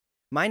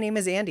My name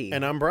is Andy.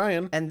 And I'm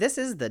Brian. And this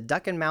is the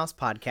Duck and Mouse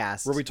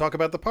Podcast. Where we talk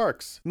about the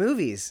parks,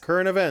 movies,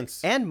 current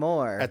events, and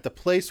more. At the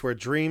place where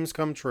dreams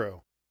come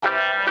true.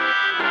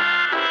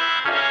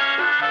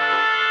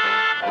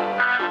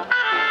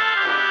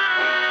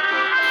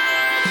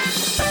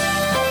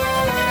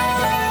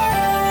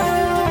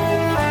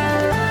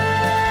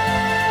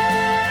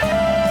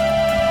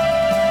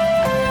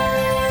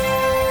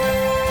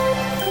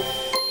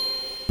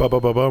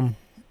 Ba-ba-ba-bum.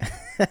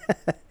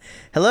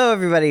 Hello,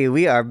 everybody.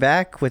 We are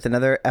back with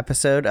another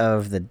episode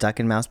of the Duck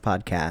and Mouse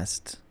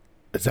Podcast.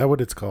 Is that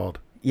what it's called?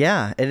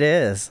 Yeah, it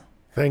is.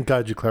 Thank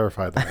God you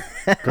clarified that.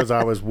 Because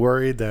I was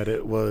worried that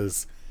it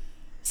was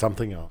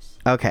something else.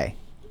 Okay.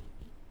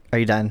 Are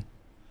you done?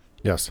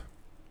 Yes.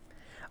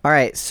 All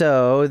right.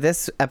 So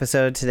this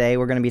episode today,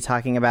 we're going to be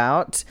talking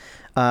about...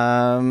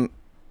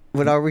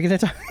 what are we going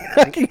to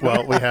talk about?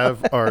 Well, we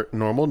have our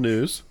normal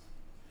news.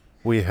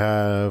 We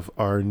have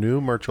our new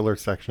Merch Alert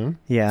segment,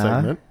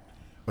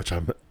 which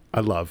I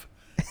love.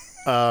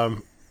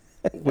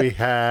 We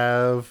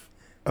have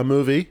a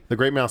movie, The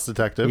Great Mouse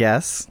Detective.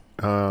 Yes.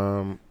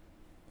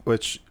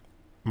 Which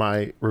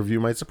my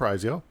review might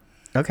surprise you.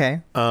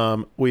 Okay.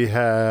 We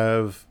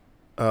have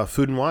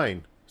food and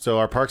wine. So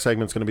our park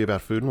segment's going to be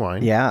about food and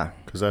wine. Yeah.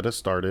 Because that has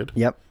started.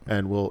 Yep.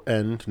 And will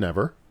end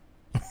never.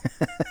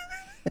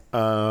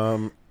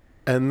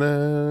 And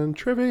then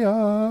trivia.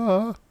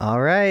 All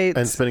right.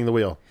 And spinning the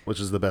wheel, which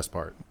is the best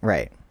part.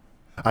 Right.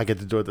 I get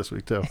to do it this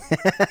week, too.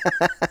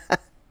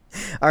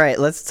 All right,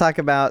 let's talk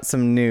about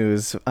some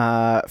news.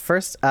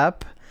 First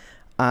up,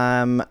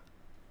 well,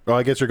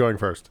 I guess you're going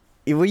first.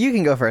 Well, you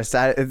can go first.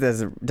 It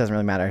doesn't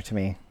really matter to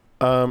me.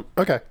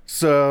 Okay.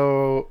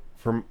 So,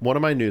 from one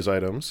of my news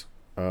items,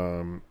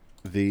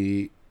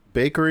 the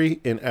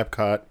bakery in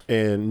Epcot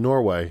in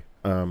Norway,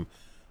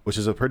 which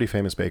is a pretty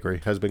famous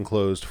bakery, has been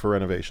closed for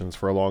renovations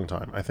for a long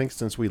time. I think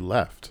since we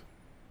left.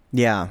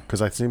 Yeah.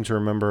 Because I seem to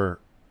remember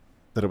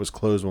that it was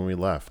closed when we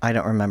left. I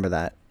don't remember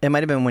that. It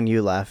might have been when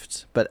you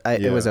left, but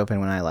it was open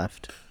when I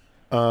left.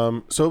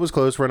 So it was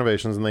closed for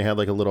renovations, and they had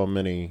like a little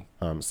mini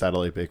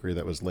satellite bakery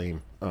that was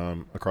lame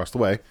across the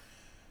way.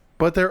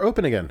 But they're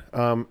open again.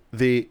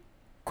 The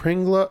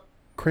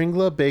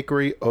Kringla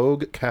Bakery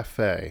Og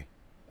Cafe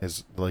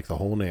is like the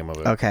whole name of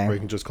it. Okay. Or you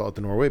can just call it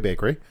the Norway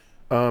Bakery.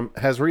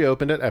 Has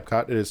reopened at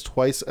Epcot. It is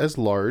twice as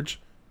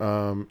large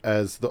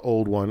as the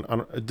old one.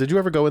 Did you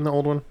ever go in the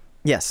old one?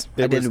 Yes,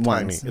 I did was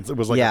once. Tiny. It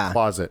was like a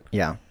closet.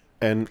 Yeah.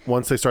 And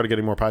once they started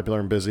getting more popular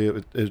and busy,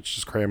 it's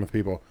just crammed with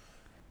people.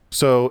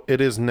 So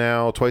it is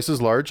now twice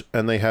as large,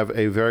 and they have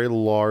a very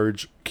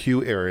large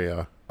queue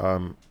area.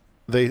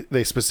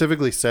 They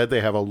specifically said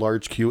they have a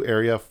large queue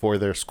area for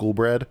their school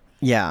bread.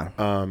 Yeah.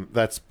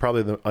 That's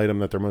probably the item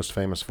that they're most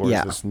famous for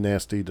is this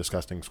nasty,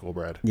 disgusting school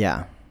bread.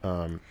 Yeah.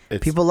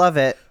 People love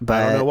it, but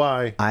I don't know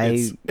why.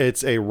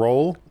 It's a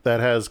roll that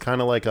has kind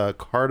of like a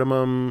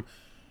cardamom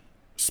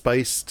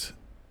spiced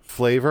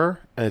flavor,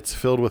 and it's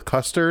filled with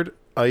custard,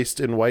 iced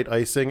in white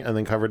icing, and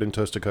then covered in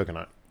toasted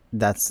coconut.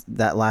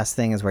 That last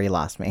thing is where you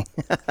lost me.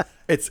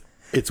 It's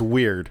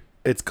weird.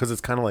 It's because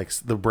it's kind of like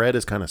the bread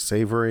is kind of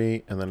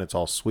savory, and then it's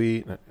all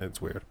sweet. And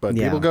it's weird, but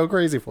people go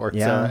crazy for it.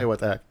 Yeah. So, hey, what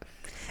the heck?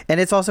 And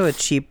it's also a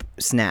cheap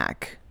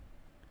snack,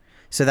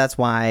 so that's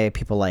why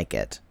people like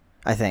it,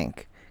 I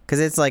think, because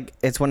it's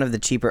one of the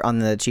cheaper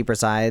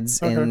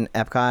sides in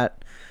Epcot,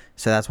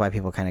 so that's why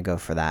people kind of go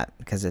for that,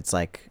 because it's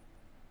like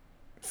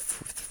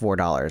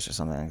 $4 or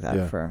something like that.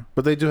 Yeah.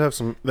 But they do have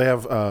some. They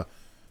have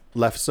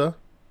lefse,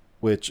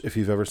 which if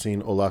you've ever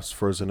seen Olaf's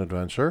Frozen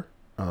Adventure,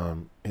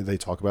 they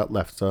talk about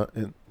lefse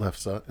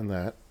in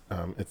that.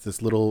 It's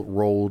this little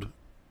rolled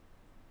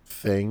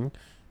thing.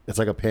 It's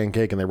like a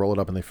pancake, and they roll it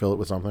up and they fill it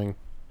with something.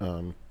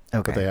 But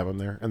they have them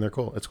there, and they're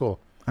cool. It's cool.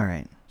 All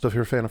right. So if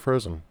you're a fan of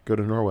Frozen, go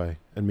to Norway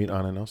and meet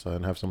Anna and Elsa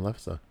and have some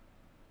lefse.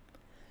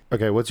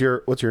 Okay, what's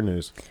your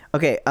news?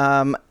 Okay,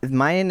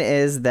 mine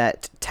is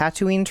that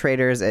Tatooine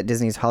Traders at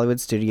Disney's Hollywood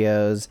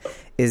Studios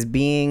is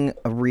being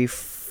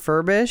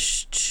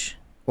refurbished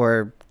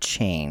or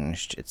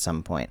changed at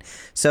some point.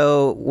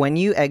 So when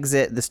you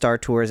exit the Star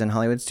Tours in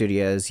Hollywood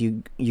Studios,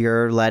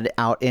 you're led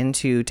out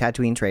into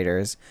Tatooine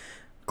Traders.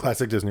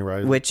 Classic Disney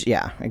ride. Which,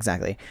 yeah,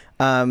 exactly.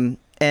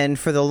 And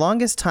for the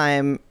longest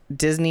time,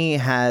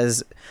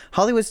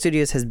 Hollywood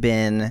Studios has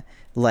been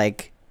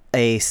like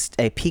a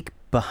peek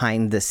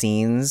behind the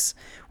scenes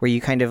where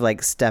you kind of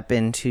like step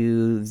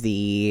into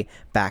the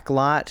back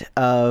lot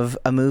of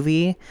a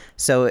movie.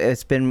 So it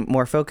used to be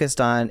more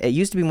focused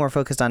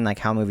on like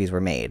how movies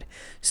were made.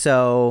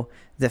 So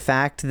the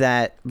fact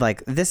that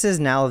like this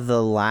is now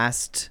the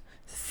last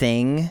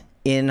thing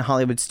in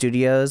Hollywood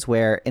Studios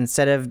where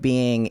instead of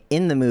being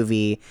in the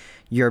movie,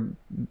 you're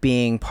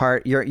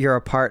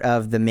a part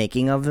of the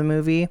making of the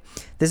movie.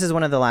 This is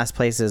one of the last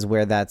places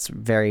where that's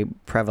very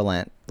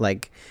prevalent.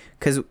 Like,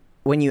 because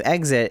when you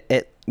exit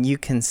it, you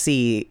can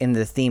see in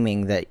the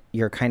theming that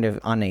you're kind of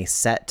on a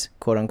set,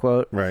 quote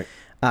unquote. Right.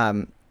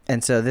 And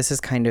so this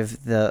is kind of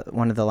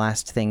one of the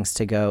last things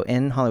to go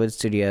in Hollywood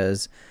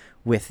Studios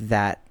with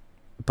that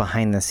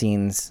behind the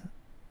scenes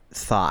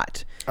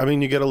thought. I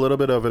mean, you get a little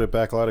bit of it at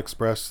Backlot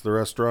Express, the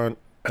restaurant,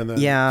 and then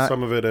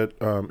some of it at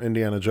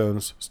Indiana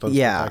Jones Stunt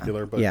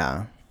Spectacular. But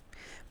yeah.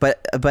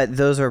 But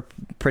those are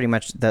pretty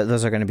much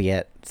those are going to be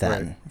it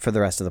then for the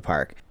rest of the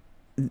park.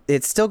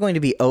 It's still going to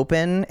be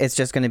open. It's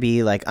just going to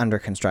be like under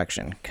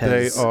construction.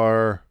 They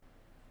are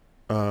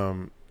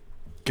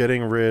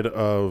getting rid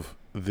of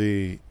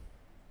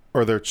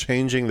they're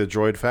changing the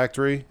Droid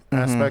Factory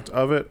aspect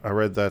of it. I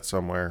read that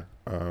somewhere.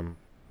 And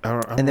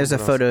there's a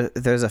photo.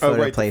 There's a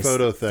photo place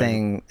photo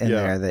thing in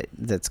there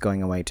that's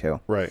going away too.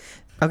 Right.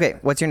 Okay.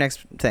 What's your next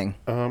thing?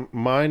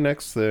 My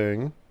next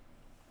thing.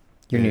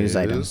 Your news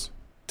item.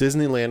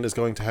 Disneyland is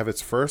going to have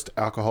its first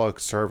alcoholic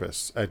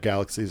service at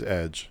Galaxy's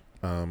Edge.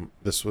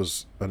 This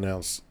was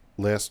announced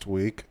last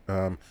week.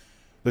 There's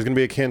going to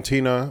be a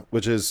cantina,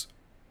 which is,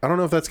 I don't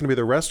know if that's going to be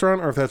the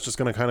restaurant or if that's just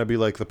going to kind of be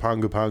like the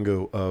Pangu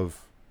Pangu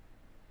of.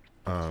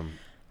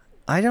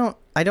 I don't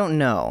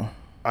know.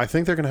 I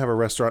think they're going to have a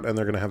restaurant and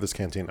they're going to have this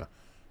cantina.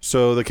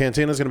 So the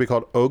cantina is going to be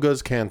called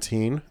Oga's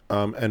Canteen.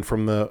 And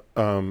from the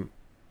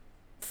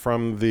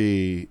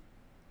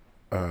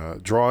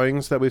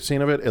drawings that we've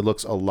seen of it, it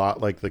looks a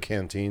lot like the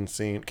cantina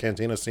scene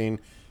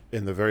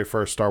in the very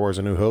first Star Wars: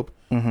 A New Hope,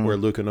 where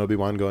Luke and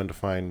Obi-Wan go in to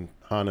find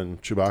Han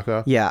and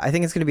Chewbacca. Yeah, I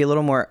think it's going to be a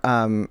little more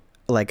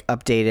like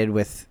updated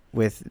with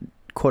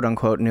quote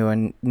unquote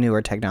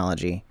newer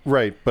technology.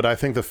 Right, but I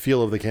think the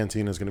feel of the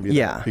canteen is going to be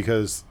there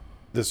because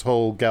this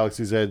whole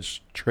Galaxy's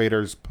Edge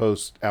Traders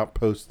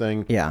outpost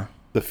thing. Yeah.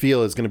 The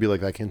feel is going to be like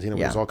that cantina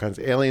where there's all kinds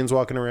of aliens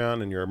walking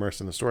around and you're immersed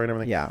in the story and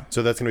everything. Yeah.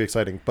 So that's going to be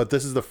exciting. But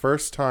this is the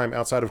first time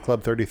outside of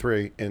Club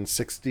 33 in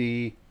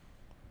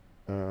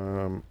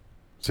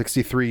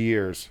 63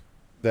 years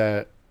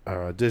that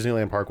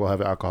Disneyland Park will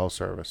have alcohol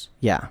service.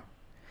 Yeah.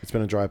 It's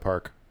been a dry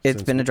park.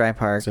 It's been a dry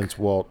park. Since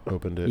Walt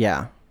opened it.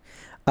 Yeah.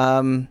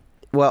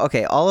 Well,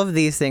 okay, all of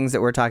these things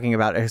that we're talking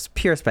about is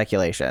pure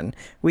speculation.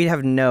 We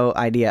have no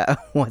idea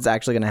what's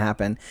actually going to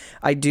happen.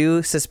 I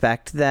do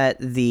suspect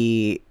that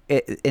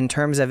in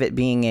terms of it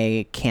being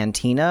a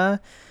cantina,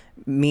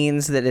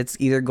 means that it's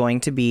either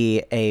going to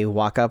be a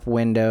walk-up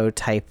window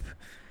type,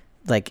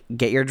 like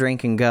get your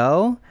drink and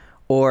go,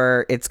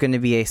 or it's going to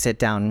be a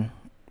sit-down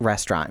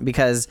restaurant,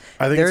 because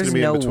there's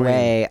no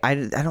way I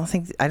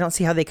don't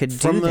see how they could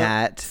do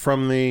that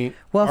from the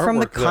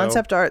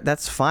concept art.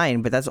 That's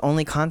fine, but that's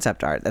only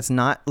concept art. That's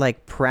not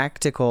like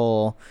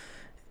practical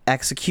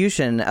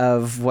execution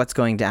of what's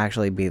going to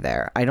actually be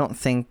there. I don't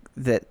think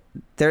that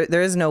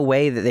there is no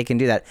way that they can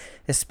do that,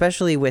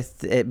 especially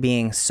with it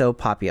being so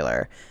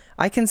popular.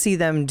 I can see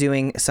them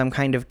doing some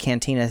kind of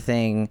cantina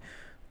thing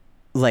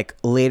like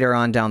later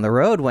on down the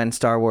road when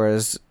Star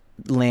Wars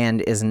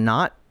Land is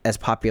not as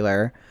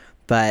popular.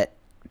 But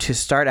to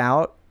start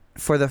out,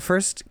 for the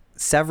first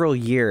several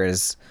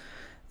years,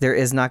 there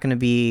is not going to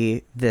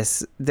be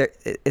this.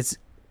 It's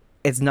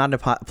not a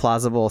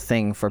plausible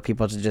thing for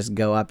people to just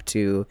go up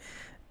to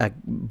a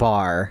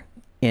bar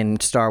in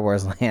Star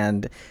Wars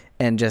Land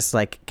and just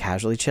like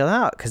casually chill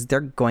out, because they're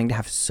going to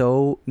have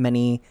so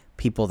many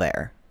people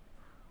there.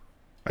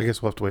 I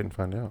guess we'll have to wait and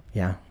find out.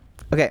 Yeah.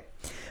 Okay.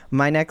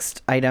 My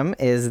next item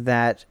is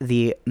that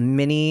the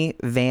mini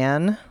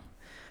van,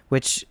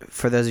 which,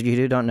 for those of you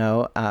who don't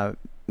know,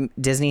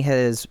 Disney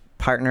has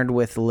partnered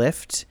with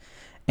Lyft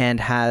and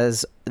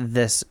has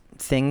this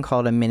thing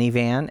called a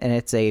minivan, and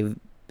it's a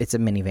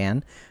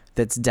minivan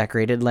that's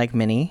decorated like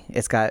Minnie.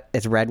 It's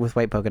red with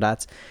white polka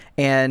dots,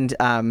 and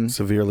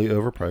severely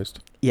overpriced.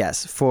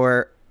 Yes,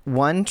 for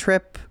one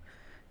trip,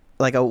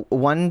 like a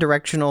one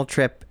directional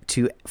trip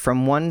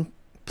from one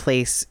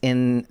place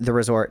in the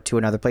resort to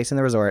another place in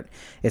the resort,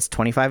 it's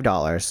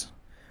 $25,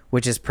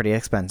 which is pretty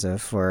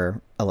expensive for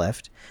a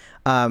Lyft.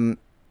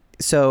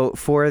 So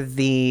for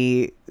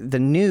the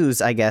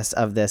news, I guess,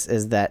 of this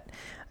is that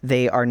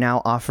they are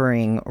now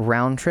offering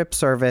round trip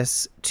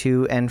service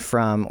to and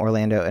from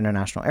Orlando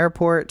International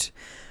Airport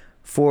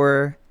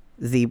for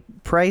the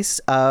price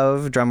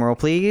of, drumroll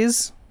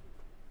please,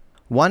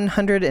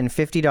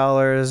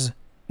 $150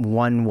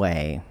 one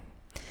way.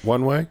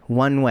 One way?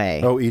 One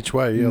way. Oh, each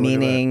way. Yeah,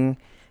 meaning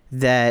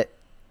that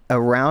a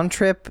round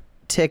trip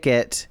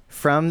ticket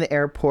from the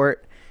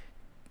airport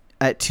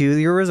to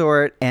your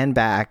resort and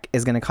back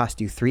is going to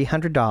cost you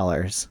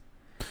 $300.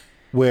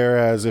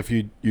 Whereas if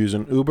you use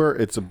an Uber,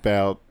 it's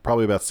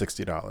probably about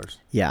 $60.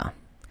 Yeah.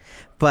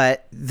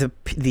 But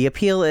the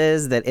appeal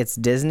is that it's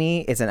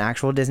Disney. It's an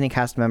actual Disney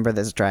cast member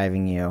that's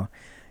driving you.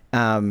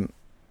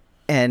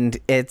 And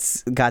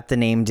it's got the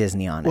name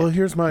Disney on it. Well,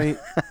 here's my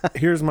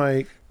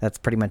that's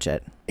pretty much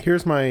it.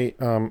 Here's my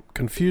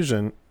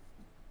confusion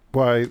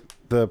why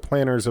the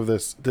planners of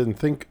this didn't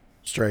think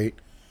straight.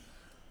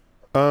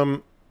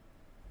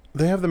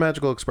 They have the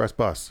Magical Express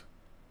bus.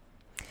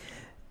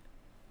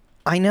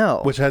 I know.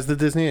 Which has the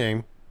Disney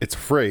name. It's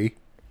free.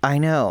 I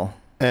know.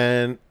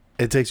 And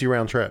it takes you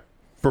round trip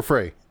for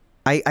free.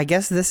 I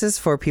guess this is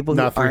for people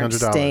who aren't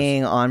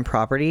staying on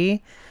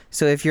property.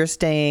 So if you're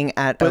staying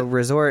at a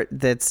resort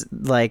that's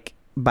like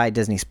by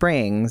Disney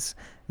Springs,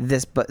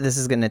 this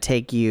is going to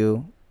take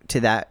you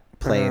to that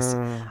place.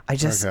 I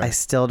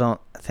still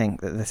don't think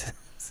that this is.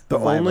 The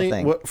viable only,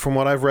 thing. from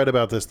what I've read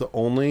about this, the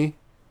only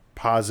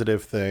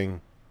positive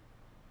thing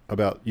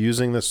about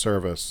using this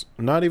service,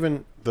 not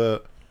even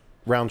the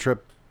round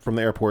trip from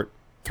the airport,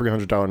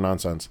 $300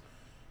 nonsense,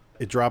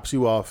 it drops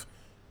you off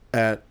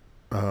at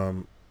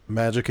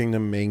Magic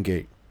Kingdom main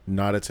gate,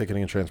 not at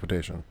ticketing and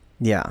transportation.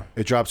 Yeah.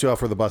 It drops you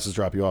off where the buses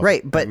drop you off.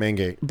 Right, at but main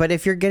gate. But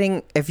if you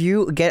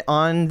get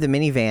on the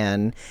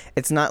minivan,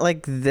 it's not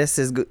like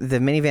the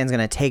minivan's going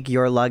to take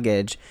your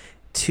luggage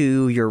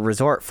to your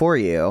resort for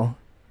you.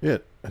 Yeah,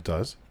 it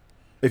does.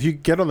 If you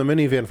get on the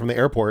minivan from the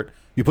airport,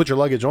 you put your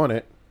luggage on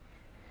it,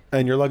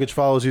 and your luggage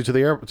follows you to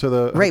the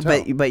Right,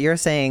 hotel. but you're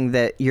saying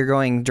that you're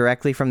going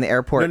directly from the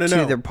airport to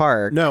the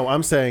park. No,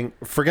 I'm saying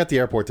forget the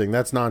airport thing.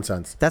 That's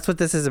nonsense. That's what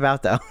this is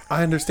about, though.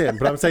 I understand,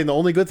 but I'm saying the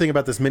only good thing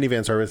about this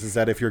minivan service is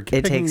that if you're It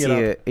picking takes it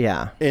you, up,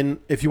 yeah. and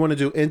if you want to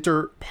do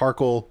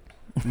inter-parkle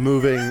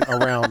moving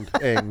around,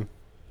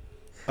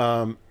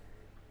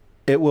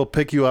 it will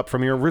pick you up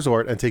from your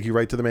resort and take you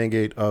right to the main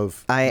gate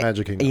of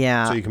Magic Kingdom.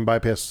 Yeah. So you can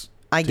bypass.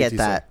 I get TTC.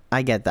 that.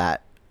 I get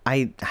that.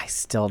 I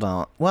still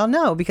don't. Well,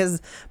 no,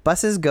 because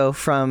buses go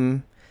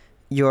from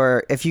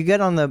if you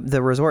get on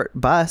the resort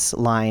bus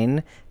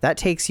line, that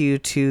takes you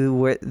to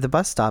where the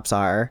bus stops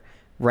are,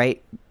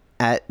 right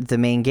at the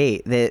main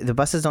gate. The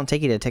buses don't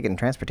take you to Ticket and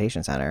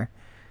Transportation Center.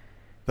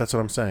 That's what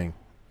I'm saying.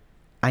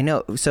 I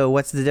know. So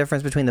what's the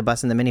difference between the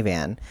bus and the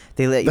minivan?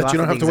 They let you That off you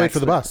don't at have to wait for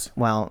the exact bus.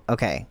 Well,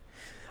 okay.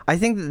 I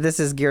think that this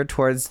is geared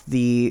towards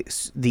the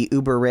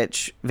uber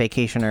rich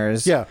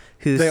vacationers. Yeah,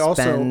 who they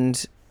also-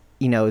 spend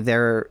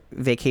their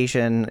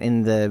vacation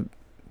in the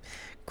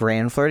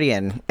Grand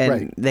Floridian, and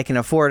Right. they can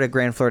afford a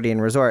Grand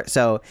Floridian resort.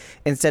 So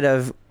instead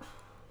of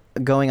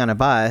going on a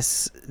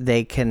bus,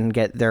 they can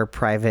get their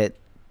private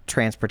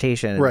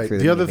transportation. Right. Through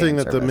The other thing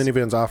minivan that service. the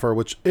minivans offer,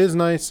 which is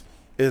nice,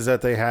 is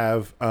that they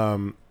have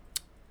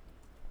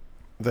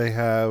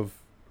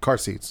car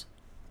seats.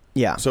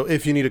 Yeah. So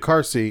if you need a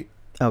car seat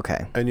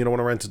Okay. and you don't want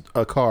to rent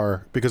a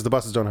car, because the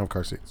buses don't have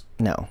car seats,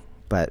 No,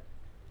 but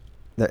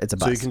it's a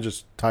bus. so you can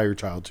just tie your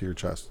child to your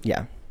chest.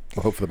 Yeah.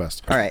 We'll hope for the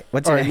best. All right.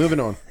 What's All your right, moving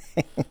on.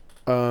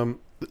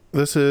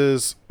 This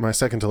is my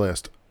second to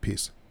last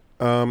piece.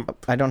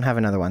 I don't have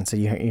another one, so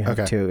you have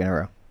Okay. two in a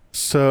row.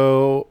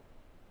 So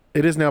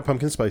it is now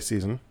pumpkin spice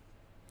season.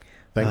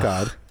 Thank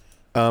God.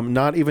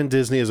 Not even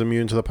Disney is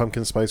immune to the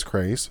pumpkin spice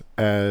craze.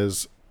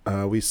 As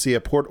we see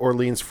at Port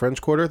Orleans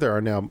French Quarter, there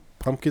are now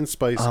pumpkin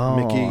spice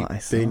Mickey I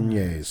saw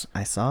beignets.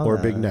 I saw Or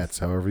those. big nets,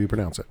 however you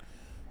pronounce it.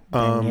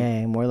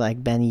 Beignet, more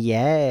like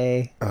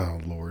beignet. Oh,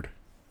 Lord.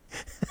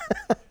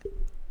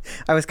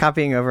 I was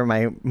copying over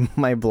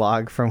my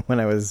blog from when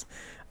I was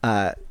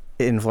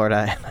in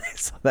Florida, and I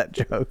saw that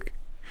joke.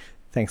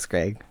 Thanks,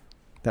 Greg.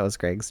 That was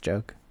Greg's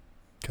joke.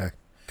 Okay.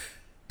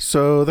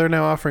 So they're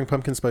now offering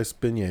pumpkin spice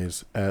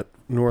beignets at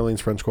New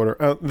Orleans French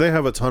Quarter. They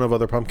have a ton of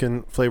other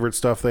pumpkin flavored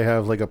stuff. They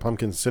have like a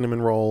pumpkin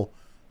cinnamon roll.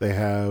 They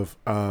have,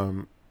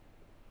 I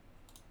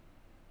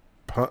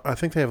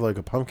think they have like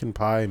a pumpkin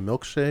pie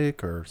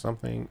milkshake or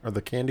something, or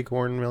the candy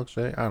corn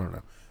milkshake. I don't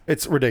know.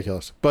 It's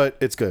ridiculous, but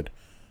it's good.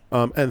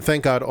 And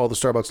thank God all the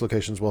Starbucks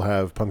locations will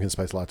have pumpkin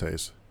spice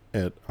lattes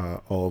at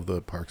all of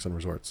the parks and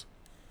resorts.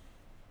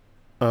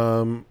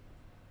 My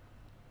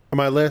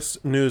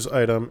last news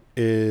item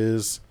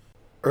is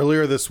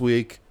earlier this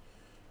week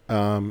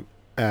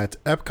at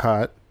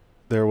Epcot,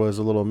 there was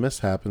a little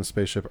mishap in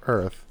Spaceship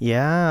Earth,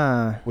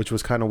 Yeah. which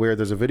was kind of weird.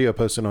 There's a video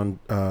posted on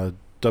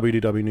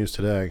WDW News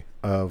Today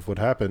of what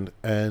happened,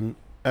 and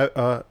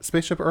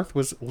Spaceship Earth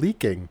was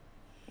leaking.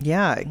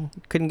 Yeah.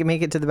 Couldn't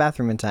make it to the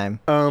bathroom in time.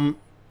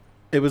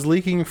 It was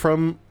leaking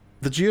from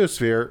the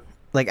geosphere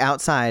Like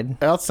outside.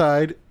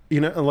 outside,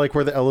 like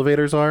where the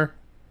elevators are.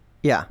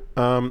 Yeah.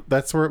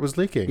 That's where it was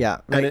leaking. Yeah.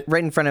 And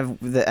Right in front of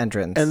the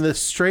entrance. And the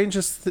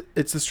strangest,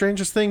 it's the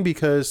strangest thing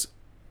because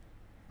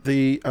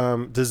the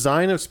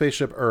design of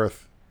Spaceship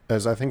Earth,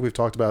 as I think we've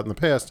talked about in the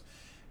past,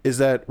 is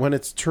that when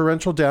it's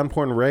torrential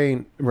downpour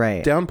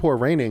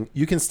raining,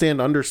 you can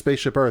stand under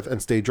Spaceship Earth and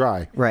stay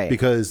dry. Right.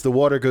 Because the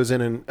water goes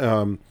in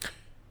and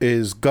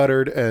is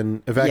guttered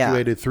and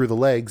evacuated through the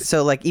legs.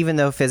 So, like, even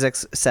though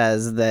physics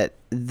says that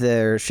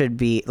there should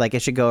be, like,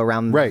 it should go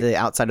around Right. the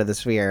outside of the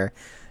sphere,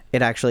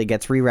 it actually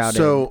gets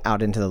rerouted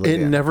out into the It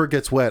lagoon. never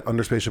gets wet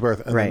under Spaceship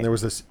Earth. And Right. then there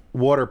was this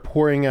water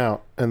pouring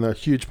out and the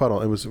huge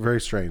puddle. It was very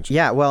strange.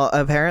 Yeah, well,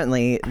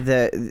 apparently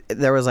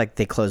there was like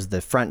they closed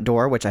the front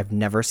door, which I've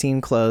never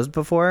seen closed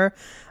before,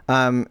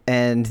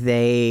 and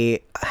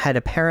they had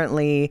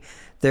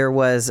there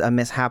was a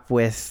mishap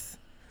with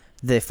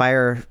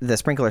the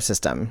sprinkler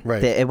system.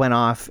 Right. It went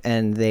off,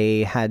 and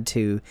they had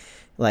to,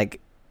 like,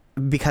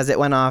 because it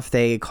went off,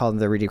 they called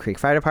the Reedy Creek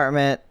Fire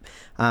Department.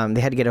 They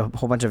had to get a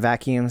whole bunch of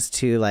vacuums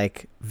to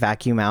like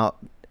vacuum out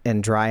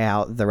and dry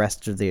out the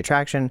rest of the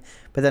attraction,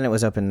 but then it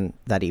was open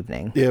that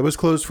evening. Yeah, it was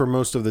closed for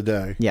most of the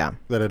day. Yeah.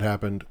 That had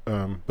happened,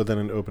 but then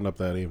it opened up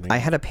that evening. I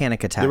had a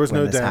panic attack. There was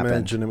when no this damage,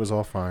 happened. and it was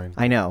all fine.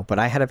 I know, but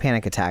I had a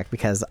panic attack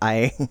because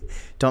I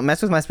don't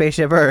mess with my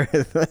Spaceship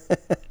Earth.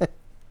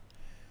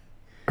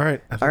 All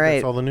right, I think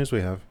that's all the news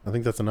we have. I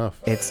think that's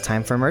enough. It's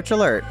time for Merch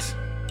Alert.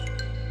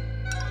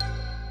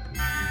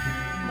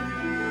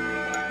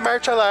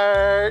 Merch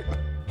alert!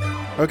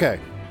 Okay,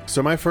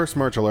 so my first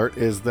merch alert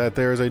is that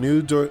there is a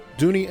new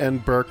Dooney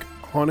and Burke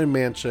Haunted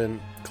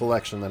Mansion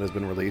collection that has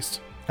been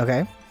released.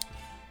 Okay.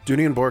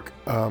 Dooney and Burke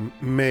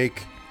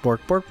make...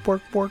 Bork.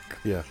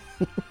 Yeah.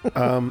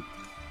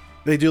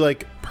 They do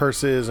like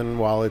purses and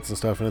wallets and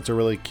stuff, and it's a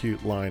really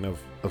cute line of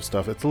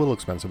stuff. It's a little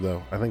expensive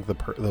though. I think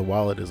the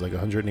wallet is like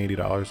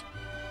 $180.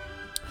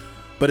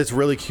 But it's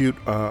really cute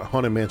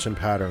Haunted Mansion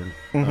pattern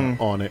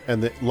on it.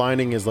 And the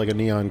lining is like a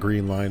neon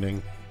green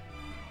lining.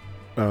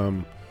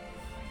 And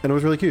it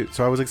was really cute.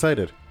 So I was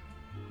excited.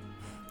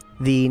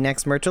 The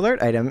next merch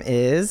alert item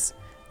is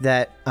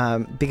that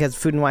because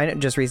Food and Wine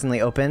just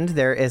recently opened,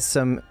 there is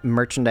some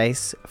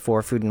merchandise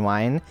for Food and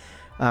Wine.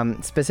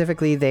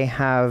 Specifically, they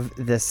have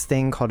this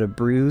thing called a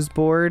bruise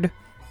board.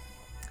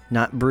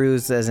 Not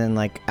bruise as in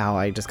like, ow,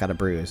 I just got a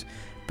bruise.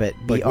 But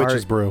like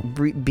witch's brew.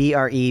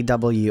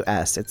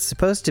 BREWS. It's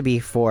supposed to be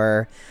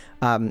for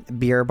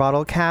beer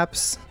bottle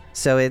caps.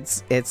 So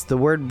it's the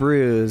word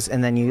bruise,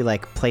 and then you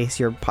like place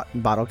your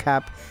bottle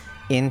cap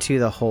into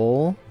the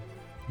hole.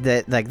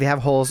 That like they have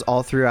holes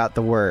all throughout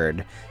the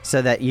word,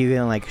 so that you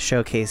can like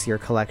showcase your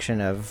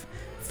collection of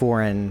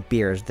foreign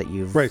beers that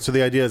you've... Right, so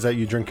the idea is that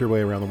you drink your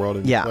way around the world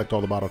and you collect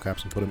all the bottle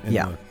caps and put them in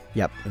the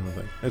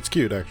thing. It's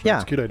cute, actually. Yeah.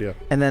 It's a cute idea.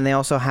 And then they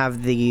also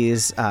have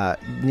these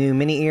new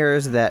mini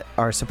ears that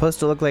are supposed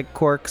to look like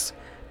corks,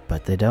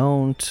 but they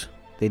don't.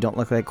 They don't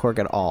look like cork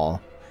at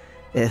all.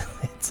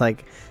 It's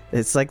like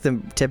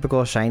the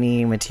typical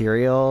shiny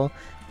material,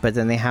 but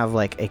then they have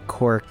like a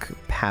cork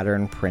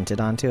pattern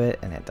printed onto it,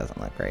 and it doesn't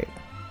look great.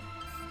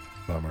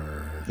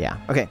 Bummer. Yeah.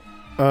 Okay.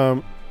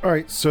 All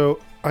right, so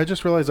I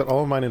just realized that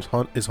all of mine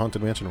is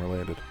Haunted Mansion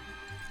related.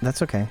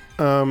 That's okay.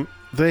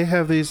 They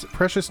have these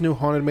precious new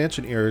Haunted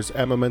Mansion ears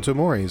at Memento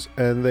Mori's,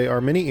 and they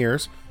are mini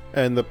ears,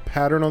 and the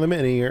pattern on the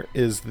mini ear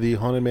is the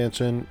Haunted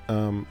Mansion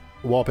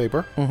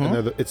wallpaper,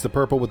 and it's the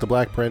purple with the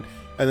black print,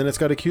 and then it's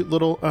got a cute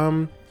little,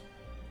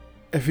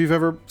 if you've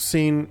ever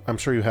seen, I'm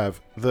sure you have,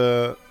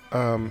 the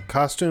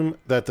costume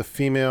that the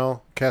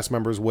female cast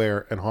members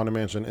wear in Haunted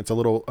Mansion. It's a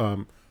little,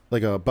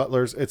 like a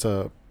butler's, it's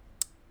a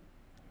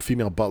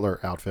female butler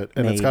outfit,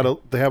 and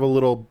they have a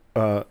little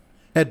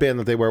headband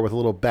that they wear with a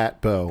little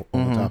bat bow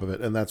on the top of it,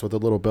 and that's what the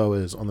little bow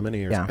is on the mini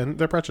ears. And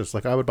they're precious.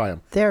 Like, I would buy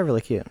them. They're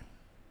really cute.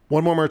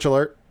 One more merch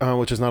alert,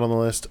 which is not on the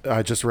list,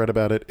 I just read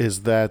about it,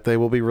 is that they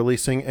will be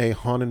releasing a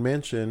Haunted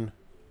Mansion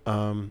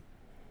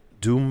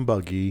Doom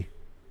Buggy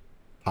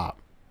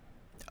pop.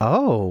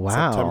 Oh,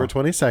 wow. September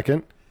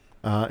 22nd,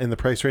 in the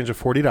price range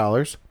of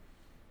 $40.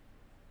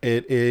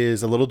 It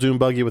is a little Doom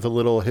Buggy with a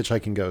little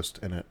hitchhiking ghost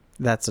in it.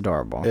 That's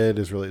adorable. It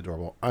is really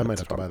adorable. I might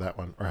have to buy that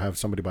one, or have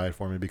somebody buy it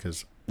for me,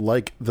 because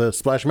like the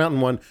Splash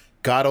Mountain one,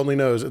 God only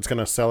knows it's going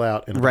to sell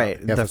out in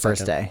the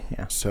first day.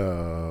 Yeah.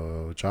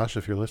 So, Josh,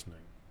 if you're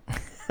listening,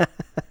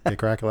 get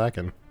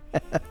crack-a-lackin'.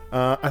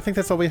 I think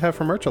that's all we have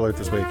for Merch Alert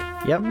this week.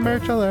 Yep.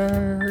 Merch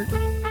Alert.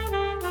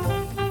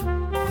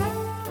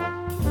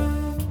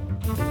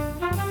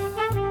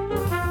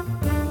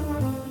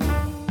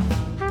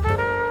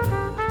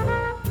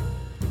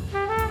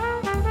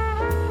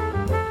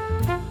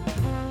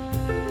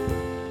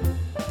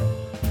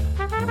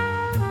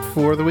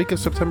 For the week of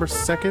September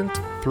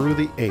 2nd through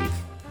the 8th.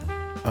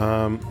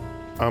 I'm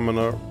going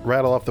to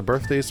rattle off the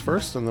birthdays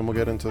first, and then we'll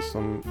get into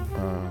some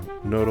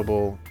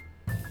notable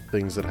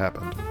things that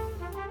happened.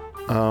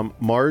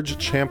 Marge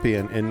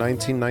Champion in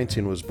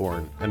 1919 was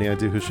born. Any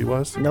idea who she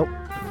was? Nope.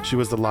 She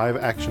was the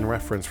live-action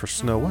reference for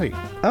Snow White.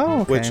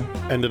 Oh, okay. Which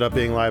ended up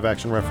being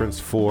live-action reference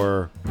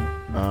for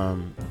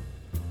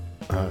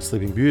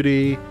Sleeping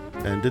Beauty.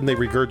 And didn't they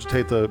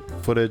regurgitate the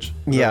footage?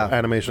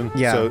 Animation?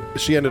 Yeah. So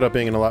she ended up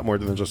being in a lot more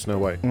than just Snow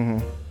White.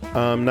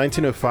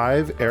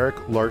 1905, Eric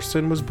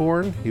Larson was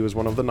born. He was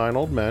one of the 9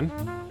 old men.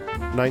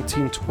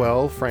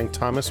 1912, Frank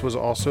Thomas was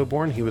also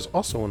born. He was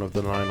also one of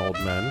the 9 old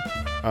men.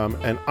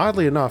 And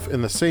oddly enough,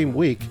 in the same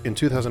week, in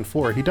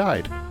 2004, he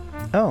died.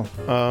 Oh.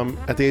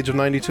 At the age of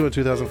 92 in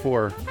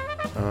 2004,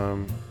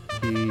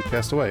 he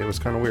passed away. It was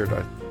kind of weird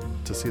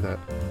to see that.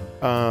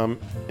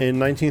 In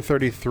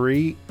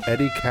 1933,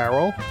 Eddie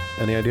Carroll.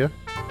 Any idea?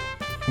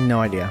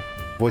 No idea.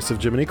 Voice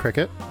of Jiminy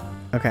Cricket.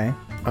 Okay.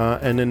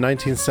 And in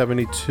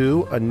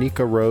 1972,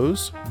 Anika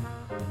Rose.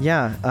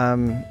 Yeah.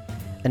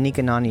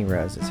 Anika Nani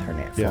Rose is her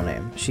name, full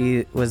name.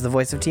 She was the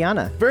voice of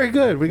Tiana. Very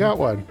good. We got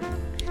one.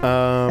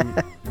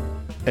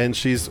 And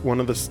she's one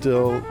of the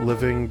still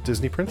living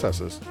Disney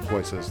princesses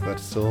voices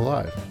that's still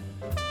alive.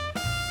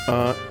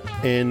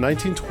 In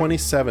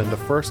 1927, the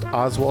first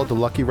Oswald the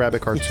Lucky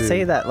Rabbit cartoon. You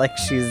say that like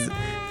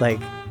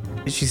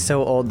she's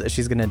so old that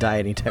she's gonna die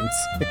anytime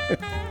soon.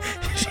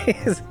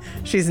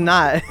 she's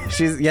not.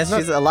 She's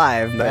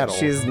alive, but old.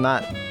 She's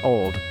not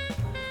old.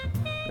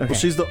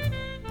 Okay. Well,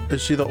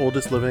 is she the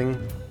oldest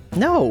living?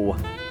 No.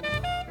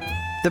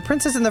 The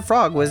Princess and the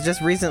Frog was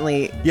just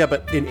recently. Yeah,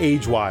 but in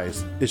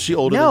age-wise, is she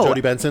older than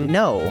Jodie Benson?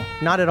 No,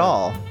 not at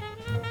all.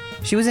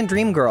 She was in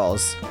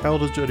Dreamgirls. How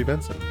old is Jodie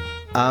Benson?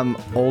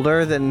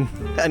 Older than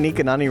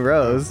Anika Nani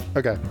Rose.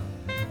 Okay.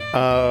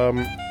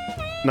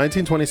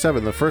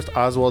 1927, the first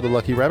Oswald the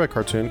Lucky Rabbit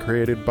cartoon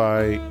created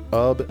by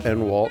Ub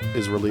and Walt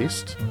is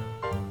released.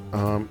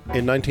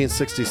 In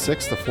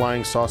 1966, the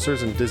Flying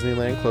Saucers in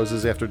Disneyland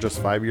closes after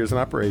just 5 years in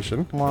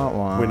operation. Wah,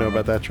 wah. We know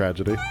about that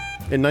tragedy.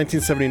 In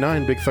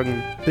 1979,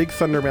 Big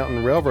Thunder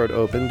Mountain Railroad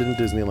opened in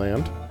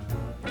Disneyland.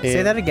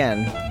 Say that again.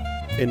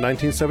 In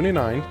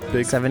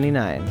 1979,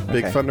 79.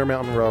 Big Okay. Thunder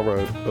Mountain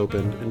Railroad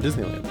opened in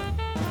Disneyland.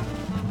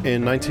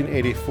 In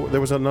 1984,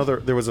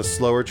 there was a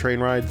slower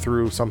train ride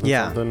through something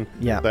Yeah. that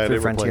Through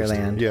it replaced.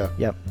 Frontierland. Yeah.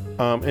 Yep.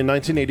 In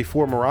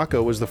 1984,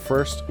 Morocco was the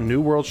first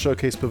New World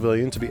Showcase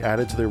pavilion to be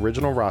added to the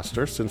original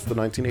roster since the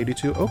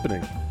 1982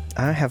 opening.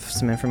 I have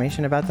some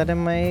information about that in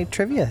my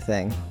trivia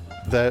thing.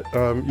 That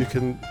you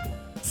can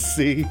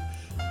see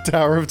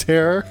Tower of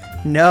Terror.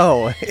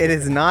 No, it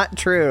is not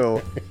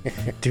true.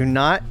 Do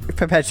not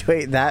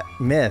perpetuate that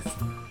myth.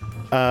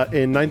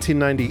 In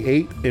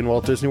 1998, in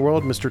Walt Disney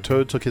World, Mr.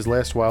 Toad took his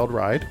last wild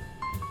ride.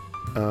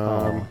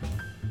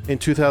 In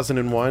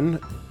 2001,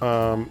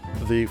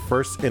 the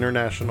first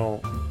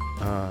international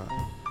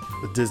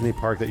Disney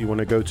park that you want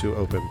to go to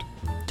opened.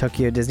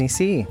 Tokyo Disney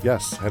Sea.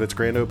 Yes, had its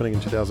grand opening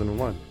in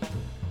 2001.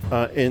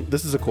 And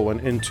this is a cool one.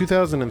 In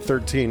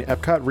 2013,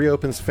 Epcot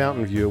reopens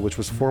Fountain View, which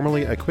was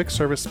formerly a quick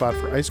service spot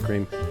for ice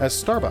cream, as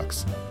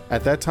Starbucks.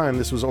 At that time,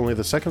 this was only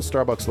the second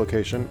Starbucks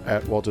location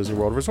at Walt Disney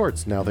World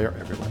Resorts. Now they are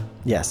everywhere.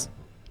 Yes.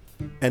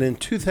 And in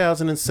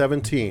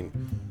 2017,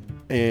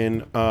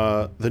 in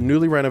the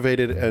newly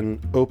renovated and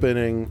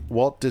opening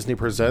Walt Disney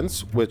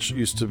Presents, which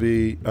used to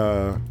be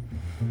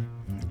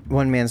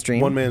One Man's Dream.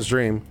 One Man's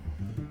Dream,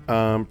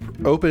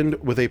 opened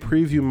with a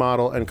preview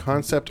model and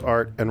concept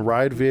art and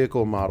ride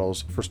vehicle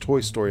models for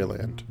Toy Story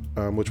Land,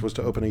 which was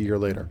to open a year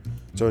later.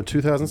 So in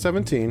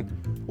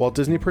 2017, Walt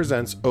Disney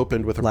Presents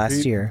opened with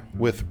Last year.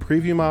 with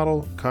preview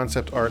model,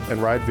 concept art,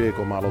 and ride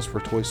vehicle models for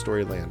Toy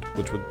Story Land,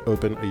 which would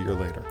open a year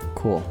later.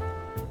 Cool.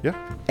 Yeah,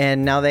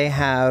 And now they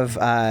have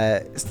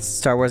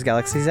Star Wars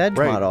Galaxy's Edge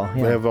right. model.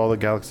 Yeah. They have all the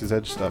Galaxy's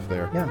Edge stuff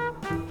there. Yeah.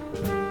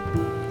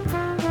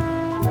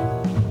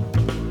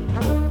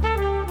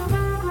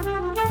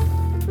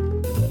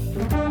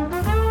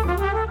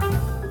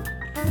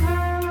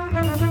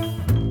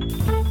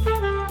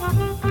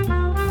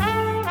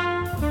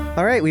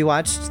 All right, we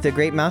watched The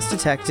Great Mouse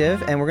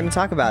Detective, and we're going to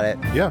talk about it.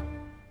 Yeah.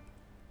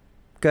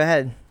 Go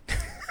ahead.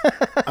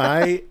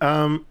 I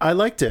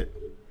liked it.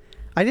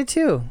 I did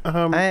too.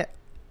 Um,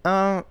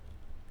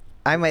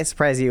 I might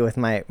surprise you with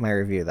my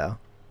review though.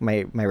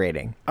 My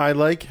rating. I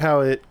like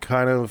how it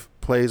kind of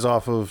plays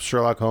off of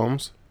Sherlock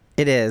Holmes,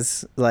 It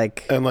is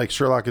like and like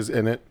Sherlock is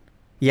in it.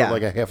 yeah. For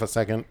like a half a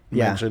second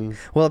Yeah. mention.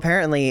 Well,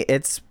 apparently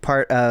it's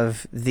part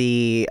of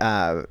the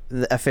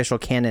official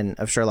canon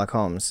of Sherlock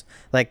Holmes.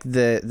 Like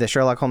the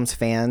Sherlock Holmes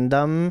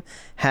fandom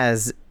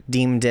has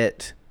deemed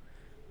it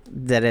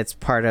that it's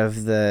part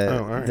of Oh,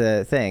 all right.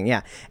 the thing.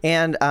 Yeah.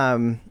 And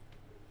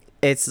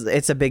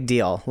it's a big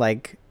deal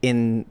like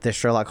in the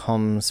Sherlock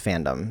Holmes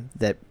fandom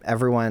that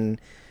everyone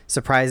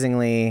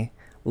surprisingly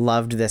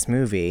loved this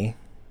movie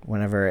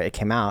whenever it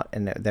came out,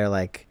 and they're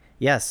like,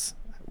 "Yes,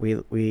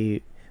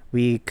 we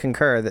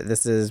concur that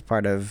this is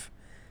part of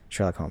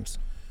Sherlock Holmes."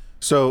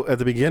 So at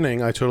the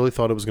beginning, I totally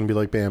thought it was going to be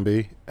like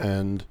Bambi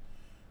and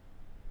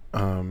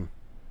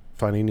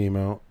Finding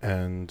Nemo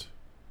and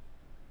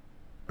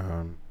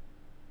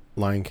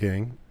Lion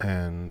King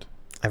and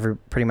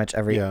Pretty much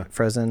every Yeah.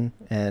 Frozen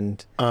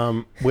and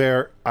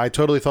where I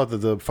totally thought that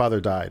the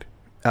father died.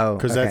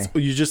 Because okay. that's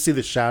you just see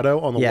the shadow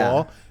on the Yeah.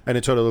 wall, and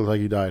it totally looked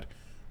like he died.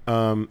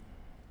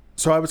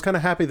 So I was kind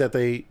of happy that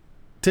they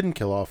didn't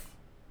kill off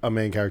a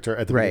main character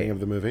at the Right. beginning of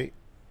the movie.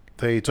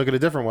 They took it a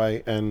different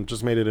way and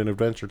just made it an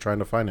adventure trying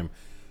to find him.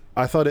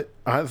 I thought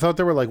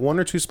there were like one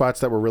or two spots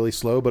that were really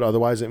slow, but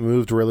otherwise it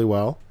moved really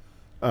well.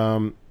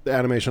 The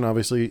animation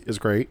obviously is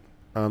great.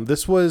 I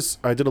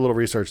did a little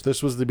research.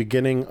 This was the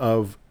beginning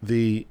of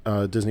the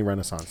Disney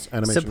Renaissance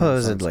animation.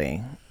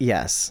 supposedly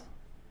yes.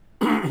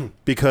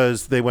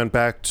 Because they went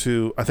back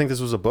to, I think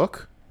this was a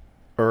book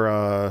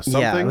or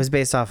something. Yeah, it was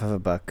based off of a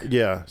book.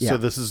 Yeah, Yeah. so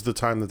this is the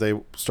time that they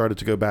started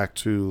to go back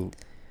to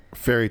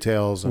fairy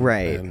tales. And,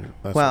 Right. and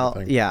that Well,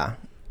 sort of thing. yeah.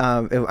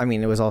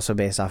 It was also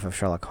based off of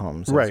Sherlock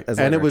Holmes. Right. As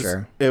And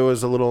literature. it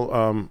was a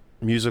little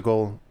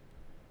musical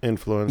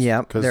influence.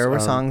 Yep, 'cause, there were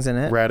songs in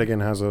it.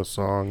 Radigan has a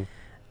song.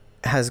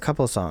 Has a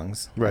couple of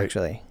songs, Right.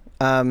 actually.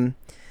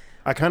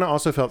 I kind of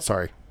also felt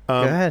sorry.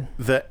 Go ahead.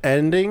 The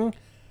ending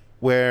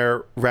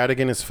where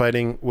Radigan is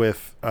fighting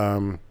with,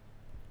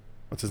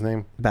 what's his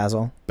name?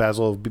 Basil.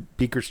 Basil of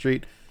Beaker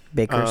Street.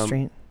 Baker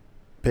Street.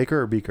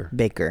 Baker or Beaker?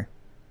 Baker.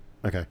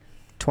 Okay.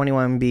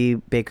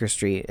 21B Baker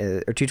Street,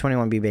 or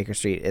 221B Baker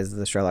Street is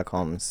the Sherlock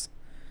Holmes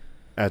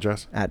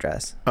Address.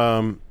 address.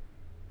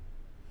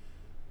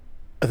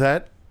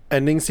 That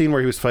ending scene where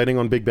he was fighting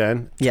on Big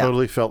Ben Yeah.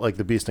 totally felt like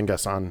the Beast and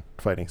Gaston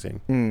fighting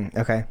scene.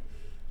 Okay.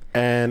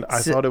 And I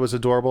thought it was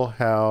adorable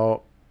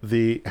how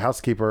the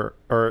housekeeper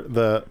or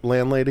the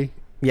landlady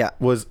Yeah.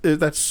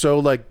 that's so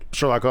like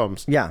Sherlock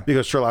Holmes. Yeah.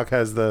 Because Sherlock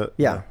has the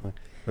Yeah.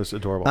 It's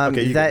adorable.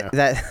 Okay, you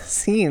that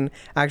scene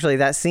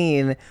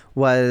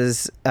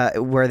was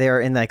where they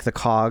were in like the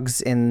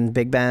cogs in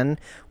Big Ben,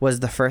 was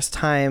the first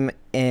time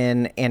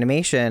in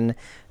animation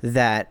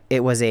that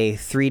it was a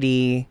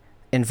 3D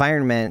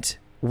environment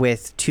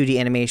with 2D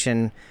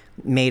animation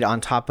made on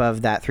top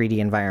of that 3D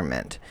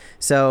environment.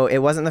 So it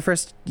wasn't the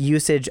first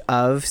usage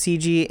of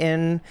CG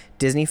in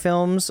Disney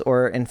films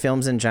or in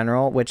films in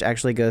general, which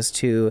actually goes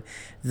to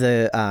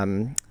the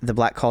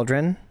Black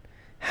Cauldron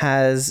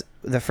has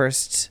the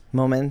first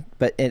moment,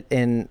 but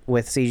in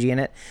with CG in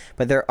it.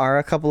 But there are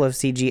a couple of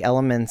CG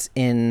elements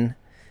in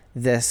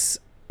this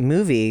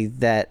movie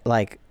that,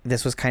 like,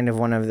 this was kind of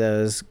one of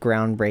those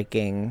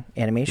groundbreaking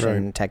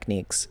animation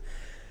techniques.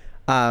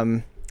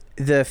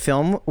 The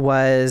film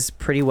was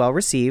pretty well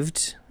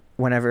received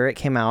whenever it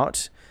came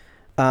out.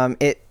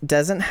 It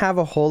doesn't have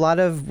a whole lot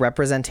of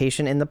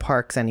representation in the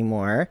parks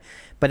anymore,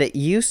 but it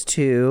used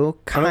to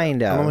I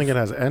don't think it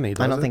has any.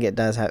 I don't think it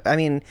does have. I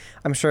mean,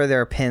 I'm sure there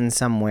are pins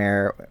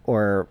somewhere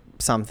or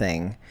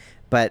something,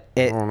 but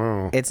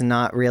it's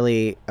not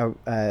really.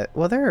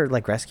 Well, there are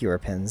like rescuer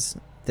pins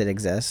that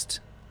exist.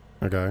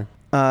 Okay.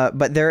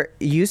 But there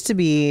used to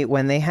be,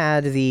 when they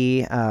had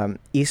the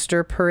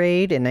Easter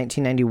parade in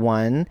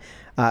 1991,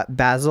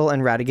 Basil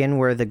and Ratigan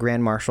were the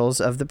grand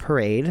marshals of the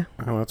parade.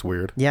 Oh, that's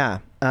weird. Yeah.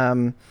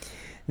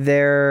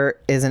 There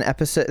is an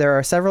episode. There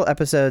are several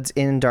episodes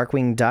in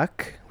Darkwing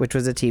Duck, which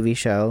was a TV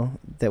show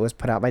that was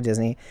put out by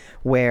Disney,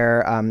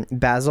 where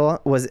Basil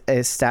was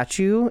a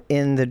statue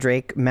in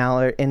Drake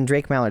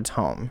Mallard's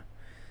home.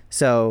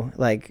 So,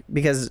 like,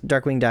 because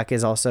Darkwing Duck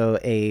is also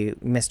a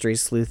mystery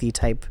sleuthy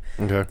type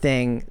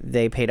thing,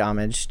 they paid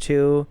homage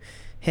to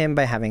him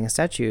by having a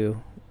statue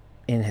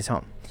in his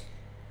home.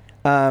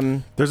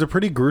 There's a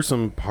pretty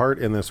gruesome part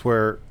in this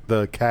where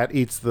the cat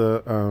eats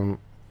the.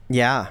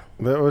 Yeah,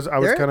 I was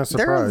kind of surprised.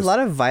 There are a lot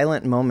of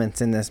violent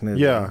moments in this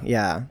movie.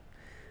 Yeah.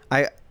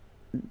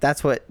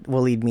 That's what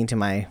will lead me to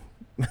my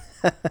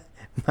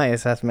my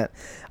assessment.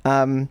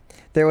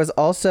 There was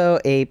also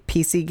a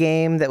PC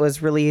game that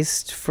was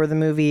released for the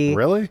movie.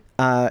 Really?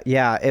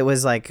 Yeah, it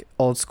was like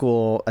old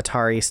school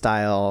Atari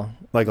style,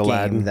 like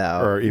Aladdin, game,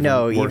 though. Or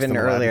even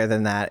earlier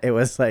than that. It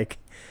was like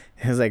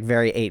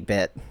very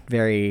 8-bit,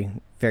 very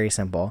very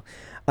simple.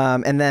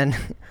 And then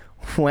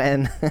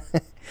when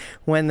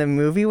the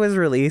movie was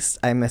released,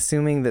 I'm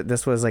assuming that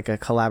this was like a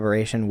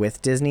collaboration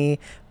with Disney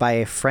by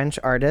a French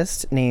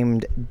artist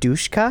named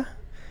Dushka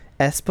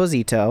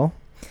Esposito.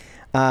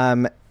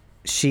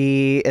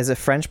 She is a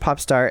French pop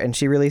star, and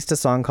she released a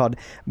song called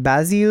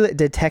Basile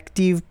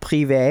Detective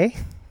Privé.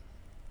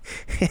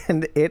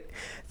 And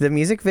the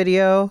music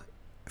video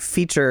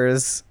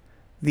features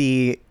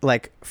the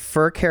like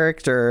fur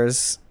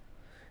characters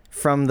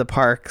from the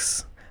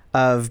parks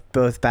of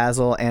both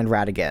Basil and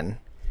Ratigan.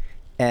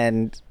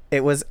 And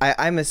it was,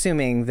 I'm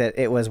assuming that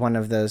it was one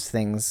of those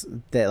things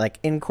that, like,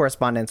 in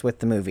correspondence with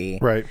the movie.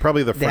 Right.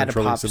 Probably the French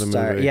release of the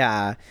movie.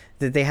 Yeah.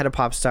 That they had a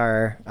pop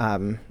star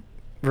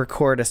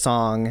record a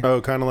song. Oh,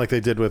 kind of like they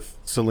did with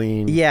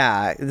Celine.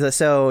 Yeah.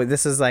 So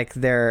this is like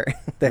their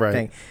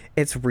thing.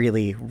 It's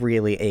really,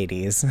 really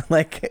 80s.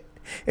 Like,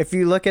 if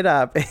you look it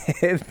up,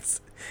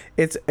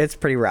 it's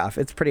pretty rough.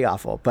 It's pretty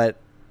awful, but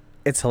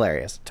it's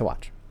hilarious to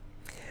watch.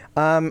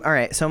 All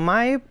right. So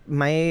my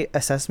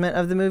assessment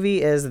of the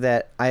movie is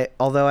that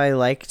although I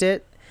liked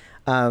it,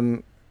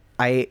 I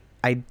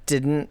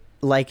didn't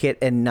like it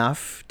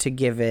enough to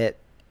give it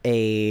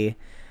a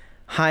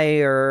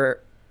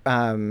higher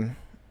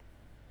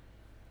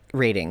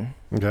rating.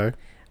 Okay.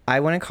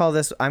 I'm going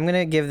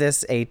to give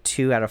this a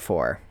 2 out of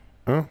 4.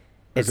 Oh,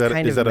 is that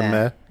a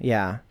meh?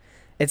 Yeah.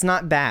 It's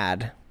not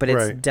bad, but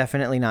it's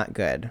definitely not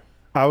good.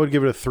 I would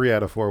give it a 3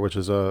 out of 4, which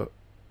is a,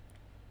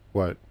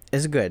 what?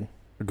 It's good.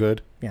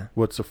 Good? Yeah.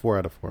 What's a 4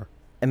 out of 4?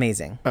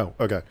 Amazing. Oh,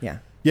 okay. Yeah.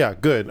 Yeah,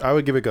 good. I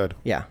would give it good.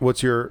 Yeah.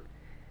 What's your...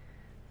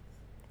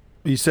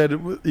 You said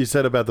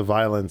about the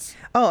violence.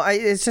 Oh,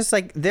 it's just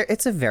like,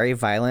 it's a very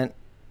violent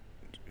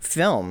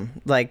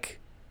film. Like...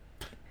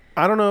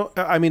 I don't know.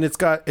 I mean, it's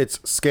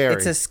scary.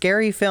 It's a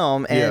scary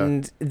film,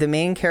 and the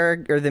main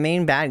character, or the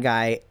main bad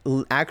guy,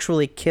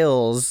 actually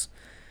kills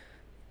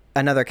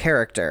another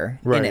character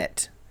in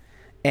it,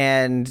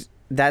 and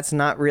that's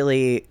not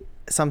really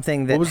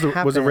something that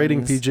happens. Was it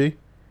rating PG?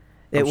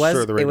 It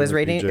was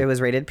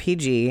rated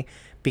PG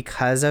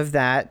because of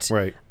that.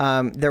 Right.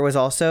 There was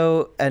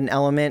also an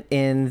element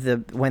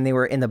when they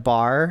were in the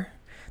bar.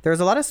 There was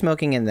a lot of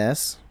smoking in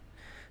this,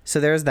 so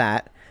there's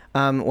that.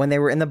 When they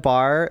were in the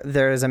bar,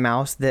 there's a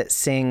mouse that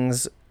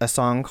sings a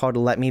song called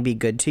 "Let Me Be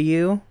Good to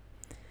You,"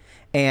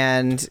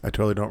 and I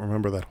totally don't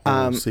remember that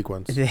whole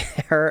sequence.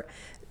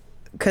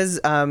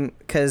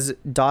 Because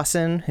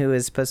Dawson,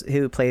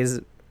 who plays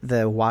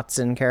the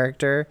Watson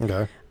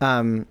character,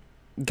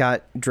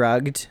 got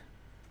drugged.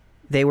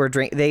 They were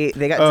they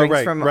got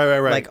drinks from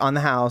like on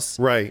the house,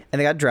 right? And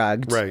they got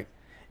drugged, right?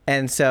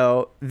 And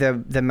so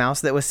the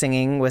mouse that was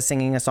singing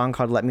a song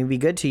called "Let Me Be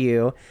Good to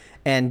You."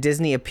 And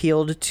Disney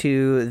appealed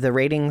to the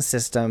rating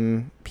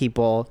system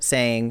people,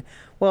 saying,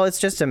 "Well, it's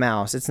just a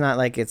mouse. It's not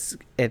like it's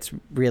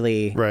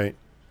really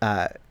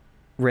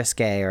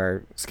risque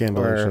or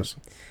Scandalous.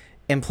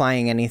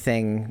 implying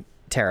anything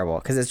terrible,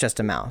 because it's just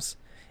a mouse,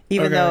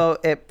 even Okay. though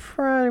it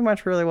pretty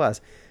much really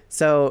was.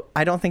 So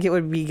I don't think it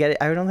would get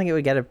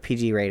a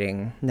PG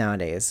rating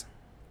nowadays.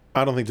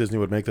 I don't think Disney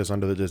would make this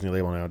under the Disney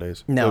label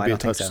nowadays. No, it would I be don't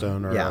a think so.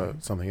 Touchstone or Yeah.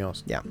 something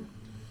else. Yeah.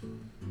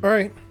 All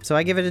right. So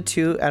I give it a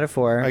 2 out of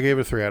 4. I gave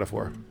it a 3 out of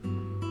 4.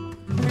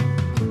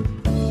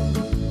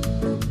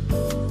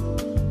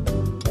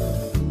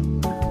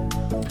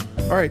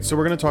 All right, so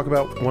we're going to talk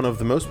about one of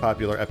the most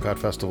popular Epcot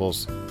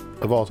festivals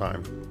of all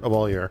time, of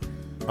all year,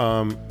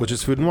 which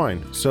is Food and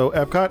Wine. So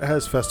Epcot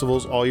has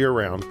festivals all year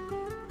round.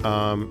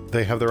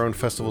 They have their own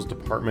festivals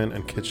department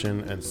and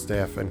kitchen and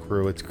staff and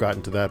crew. It's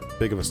gotten to that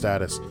big of a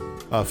status.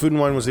 Food and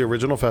Wine was the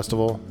original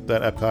festival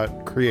that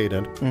Epcot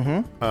created.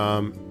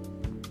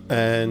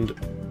 And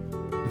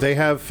they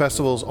have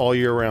festivals all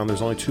year round.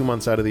 There's only 2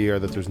 months out of the year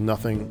that there's no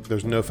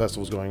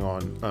festivals going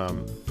on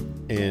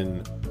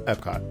in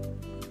Epcot.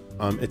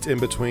 It's in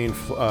between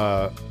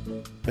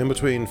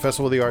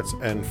Festival of the Arts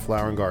and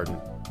Flower and Garden.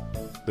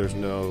 There's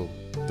maybe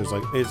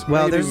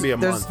even be a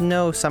there's month.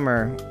 no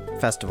summer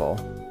festival.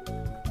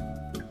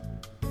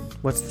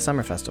 What's the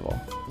summer festival?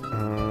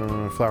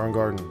 Flower and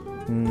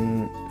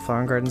Garden. Flower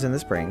and Garden's in the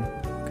spring,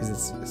 because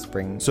it's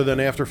spring. So then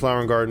after Flower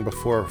and Garden,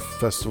 before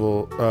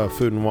Festival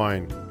Food and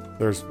Wine,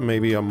 there's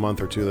maybe a month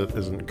or two that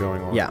isn't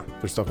going on. Yeah.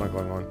 There's stuff not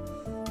going on.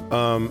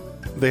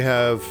 They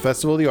have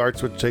Festival of the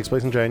Arts, which takes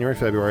place in January,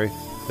 February.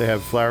 They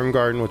have Flower and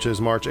Garden, which is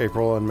March,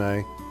 April, and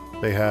May.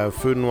 They have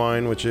Food and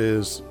Wine, which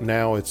is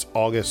now it's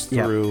August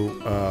through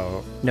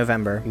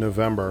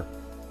November.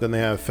 Then they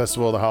have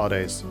Festival of the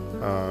Holidays,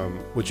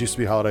 which used to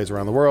be Holidays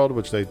Around the World,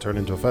 which they turned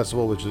into a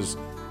festival, which is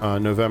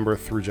November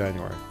through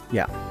January.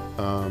 Yeah.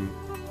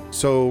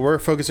 So we're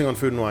focusing on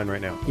Food and Wine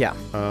right now. Yeah.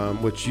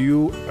 Which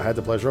you had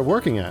the pleasure of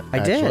working at. I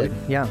did.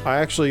 Yeah. I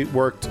actually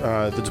worked,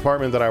 the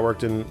department that I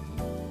worked in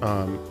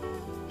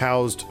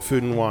housed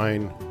Food and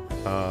Wine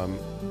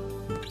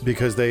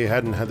because they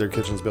hadn't had their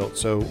kitchens built.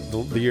 So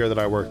the year that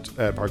I worked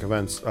at Park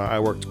Events, I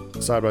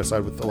worked side by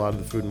side with a lot of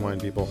the Food and Wine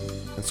people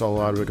and saw a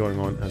lot of it going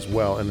on as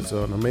well. And it's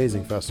an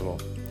amazing festival.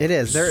 It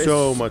is. There's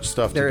so much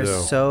stuff to do. There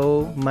is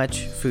so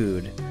much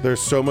food. There's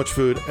so much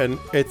food, and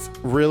it's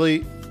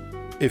really,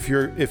 if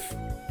you're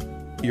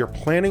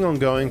planning on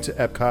going to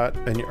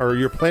Epcot or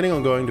you're planning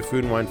on going to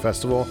Food and Wine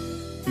Festival,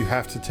 you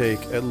have to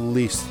take at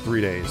least 3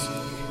 days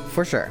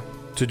For sure.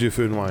 to do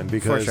Food and Wine,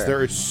 because sure.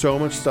 there is so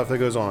much stuff that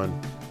goes on.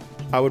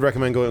 I would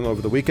recommend going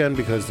over the weekend,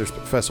 because there's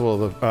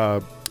Festival of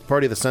the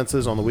Party of the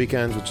Senses on the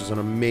weekends, which is an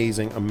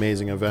amazing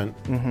event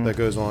that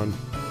goes on.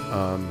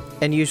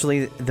 And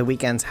usually the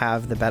weekends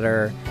have the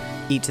better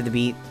Eat to the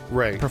Beat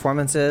Right.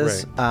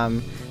 performances.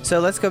 Right.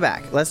 So let's go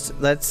back. Let's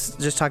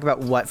just talk about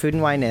what Food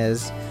and Wine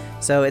is.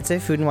 So it's a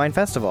food and wine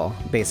festival,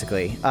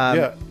 basically.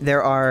 Yeah.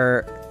 There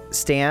are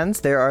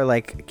stands. There are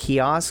like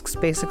kiosks,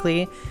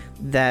 basically,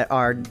 that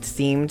are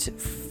themed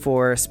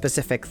for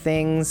specific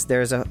things.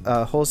 There's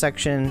a whole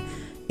section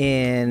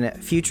in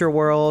Future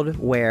World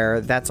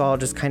where that's all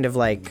just kind of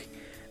like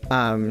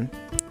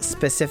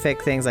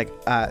specific things. Like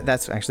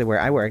that's actually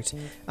where I worked.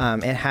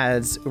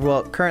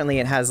 Currently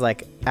it has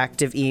like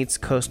Active Eats,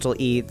 Coastal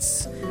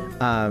Eats,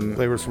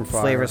 Flavors from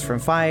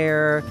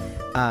Fire.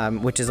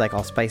 Which is like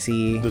all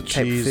spicy The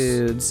type cheese.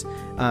 foods.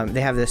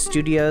 They have the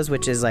studios,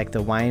 which is like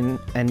the wine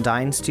and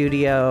dine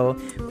studio,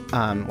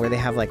 where they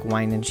have like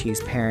wine and cheese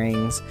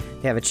pairings.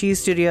 They have a cheese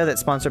studio that's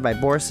sponsored by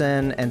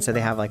Borson, and so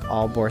they have like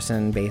all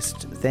Borson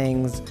based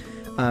things.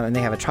 And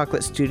they have a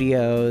chocolate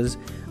studios.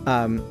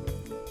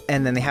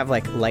 And then they have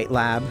like Light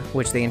Lab,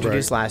 which they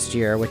introduced last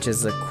year, which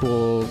is a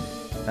cool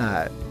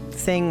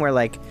thing where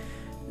like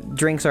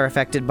drinks are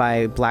affected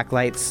by black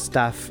light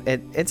stuff.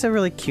 It's a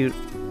really cute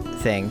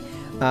thing.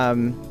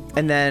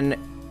 And then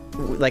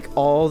like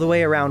all the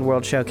way around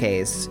World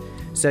Showcase.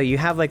 So you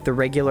have like the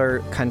regular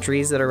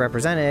countries that are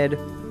represented.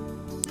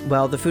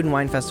 Well, the Food and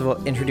Wine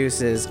Festival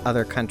introduces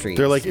other countries.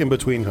 They're like in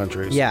between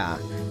countries. Yeah.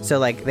 So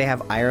like they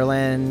have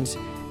Ireland,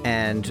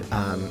 and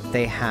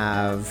they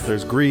have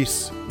There's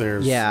Greece.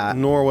 There's Yeah.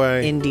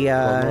 Norway. India.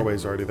 Well,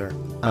 Norway's already there.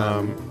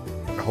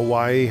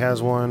 Hawaii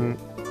has one.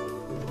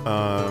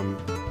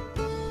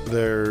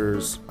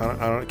 There's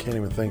I can't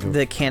even think of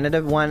the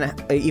Canada one.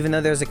 Even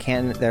though there's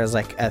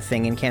like a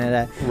thing in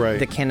Canada. Right.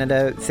 The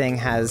Canada thing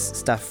has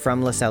stuff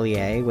from Le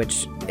Cellier,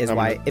 which is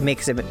why it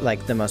makes it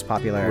like the most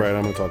popular. Right,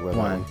 I'm gonna talk about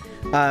one.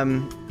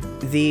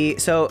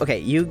 that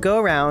one. You go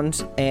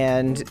around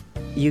and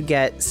you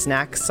get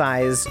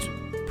snack-sized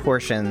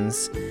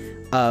portions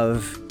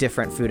of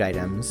different food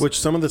items. Which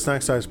some of the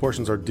snack-sized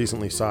portions are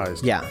decently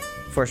sized. Yeah,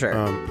 for sure.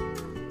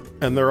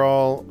 And they're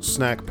all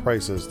snack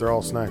prices. They're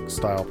all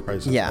snack-style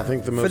prices. Yeah, I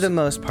think for the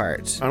most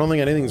part. I don't think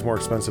anything's more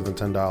expensive than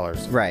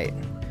 $10. Right.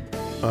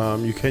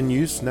 You can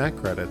use snack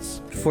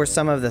credits For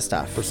some of the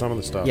stuff. for some of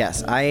the stuff.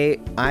 Yes, I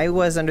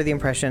was under the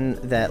impression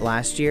that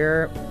last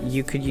year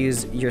you could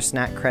use your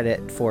snack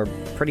credit for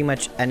pretty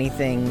much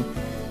anything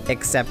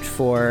except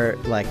for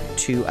like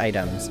 2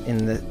 items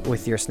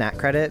with your snack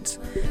credit.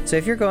 So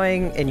if you're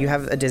going and you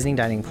have a Disney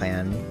dining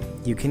plan,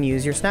 you can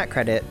use your snack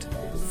credit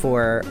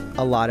for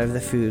a lot of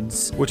the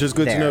foods. Which is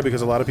good to there. know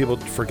because a lot of people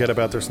forget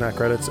about their snack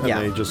credits and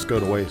Yeah. they just go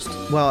to waste.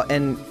 Well,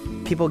 and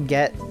people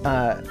get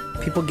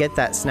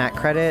that snack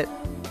credit,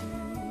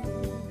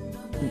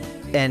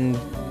 and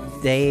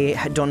they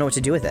don't know what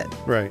to do with it.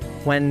 Right.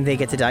 When they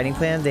get the dining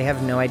plan, they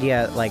have no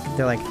idea. Like,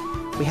 they're like,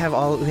 we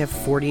have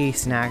 40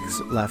 snacks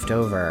left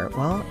over.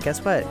 Well,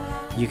 guess what?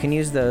 You can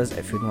use those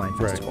at Food and Wine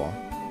Festival.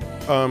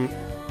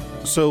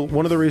 So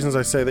one of the reasons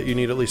I say that you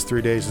need at least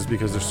 3 days is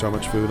because there's so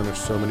much food and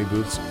there's so many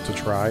booths to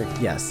try.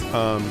 Yes.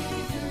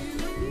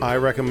 I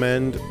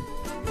recommend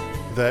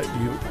that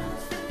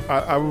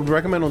I would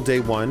recommend on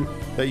day one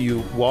that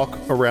you walk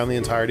around the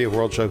entirety of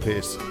World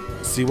Showcase,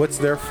 see what's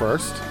there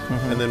first,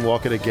 and then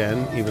walk it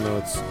again, even though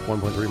it's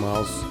 1.3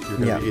 miles. You're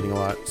going to be eating a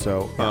lot.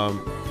 So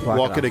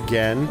walk it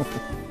again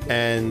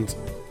and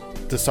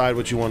decide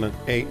what you want to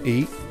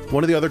eat.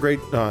 One of the other great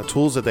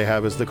tools that they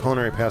have is the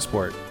Culinary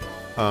Passport,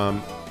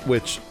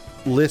 which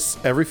lists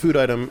every food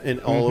item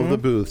in all of the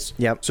booths.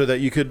 Yep. So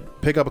that you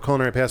could pick up a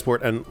Culinary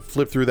Passport and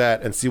flip through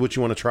that and see what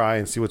you want to try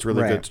and see what's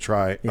really good to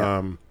try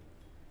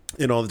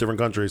in all the different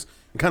countries,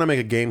 and kind of make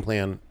a game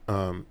plan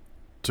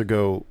to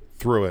go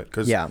through it,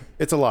 because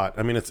it's a lot.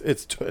 I mean,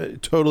 it's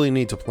totally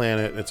need to plan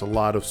it. It's a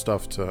lot of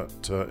stuff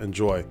to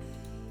enjoy.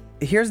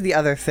 Here's the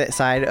other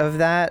side of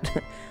that.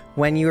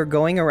 When you're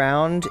going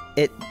around,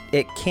 it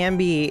can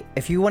be,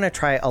 if you want to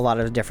try a lot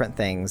of different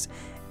things,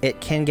 it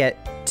can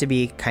get to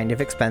be kind of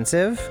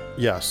expensive.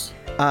 Yes.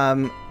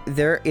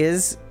 There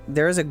is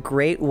a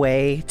great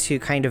way to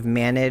kind of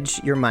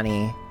manage your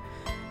money,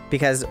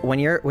 because when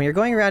you're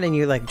going around and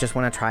you like just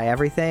want to try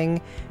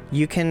everything,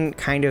 you can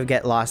kind of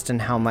get lost in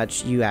how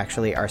much you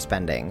actually are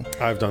spending.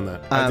 I've done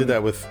that. I did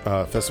that with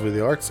Festival of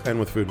the Arts and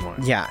with Food and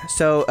Wine. Yeah.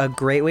 So a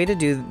great way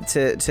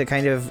to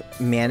kind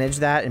of manage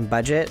that and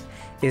budget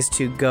is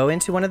to go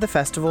into one of the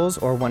festivals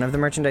or one of the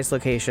merchandise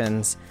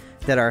locations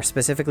that are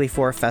specifically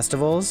for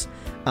festivals,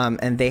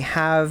 and they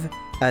have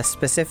a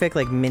specific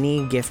like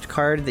mini gift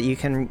card that you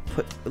can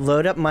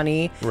load up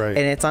money, right, and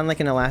it's on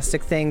like an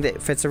elastic thing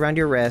that fits around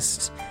your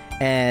wrist,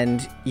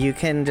 and you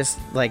can just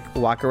like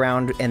walk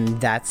around, and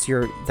that's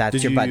your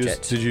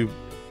budget. Did you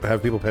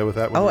have people pay with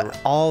that?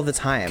 All the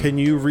time. Can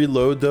you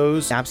reload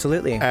those?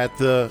 Absolutely. At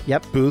the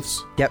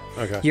booths? Yep.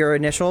 Okay. Your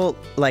initial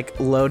like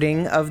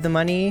loading of the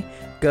money,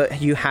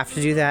 you have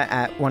to do that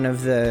at one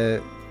of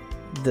the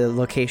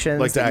locations.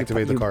 Like to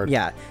activate the card.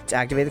 Yeah, to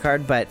activate the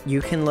card, but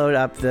you can load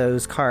up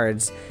those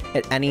cards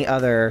at any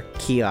other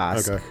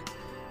kiosk. Okay.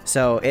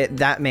 So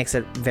that makes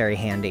it very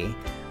handy.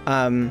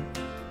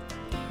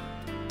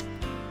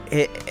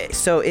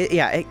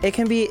 It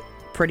can be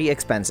pretty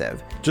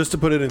expensive. Just to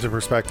put it into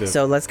perspective.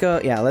 So let's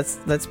go. Yeah,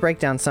 let's break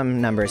down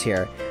some numbers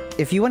here.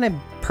 If you want to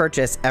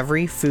purchase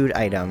every food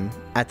item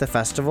at the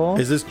festival,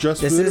 is this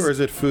just food or is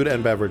it food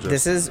and beverages?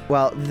 This is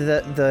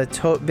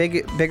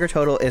the bigger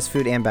total is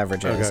food and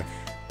beverages. Okay.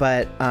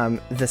 But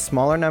the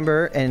smaller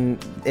number,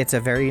 and it's a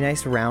very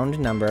nice round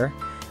number,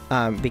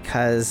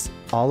 because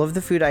all of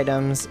the food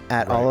items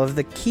at all of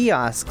the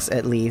kiosks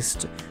at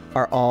least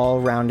are all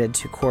rounded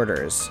to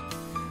quarters.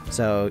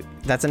 So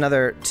that's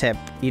another tip.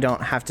 You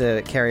don't have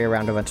to carry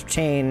around a bunch of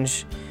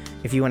change.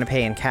 If you want to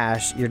pay in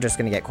cash, you're just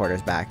going to get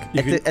quarters back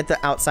at the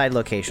outside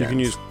location. You can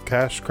use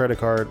cash, credit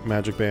card,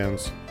 magic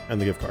bands, and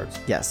the gift cards.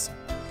 Yes.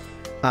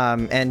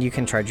 And you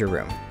can charge your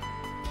room.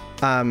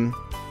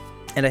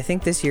 And I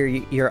think this year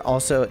you're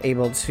also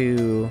able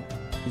to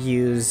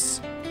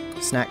use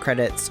snack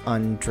credits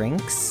on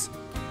drinks.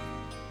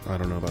 I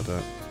don't know about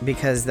that.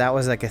 Because that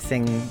was like a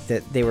thing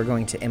that they were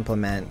going to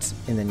implement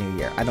in the new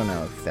year. I don't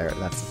know if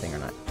that's the thing or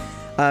not.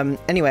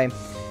 Anyway,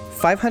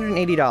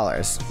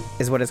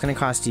 $580 is what it's going to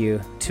cost you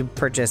to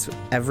purchase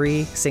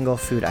every single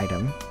food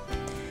item.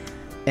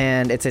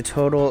 And it's a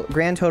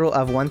grand total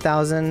of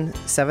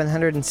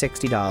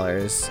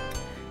 $1,760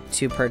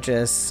 to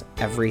purchase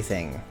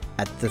everything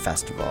at the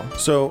festival.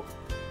 So,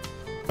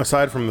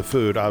 aside from the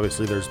food,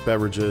 obviously there's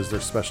beverages,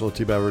 there's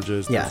specialty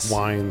beverages, there's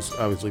wines,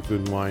 obviously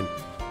food and wine.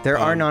 There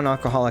are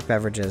non-alcoholic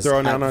beverages. There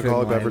are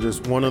non-alcoholic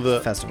beverages. One of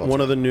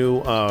the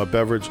new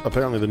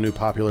apparently the new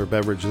popular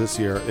beverage this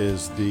year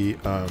is the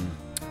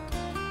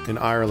in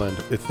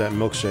Ireland. It's that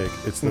milkshake.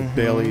 It's the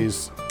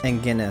Bailey's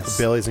and Guinness.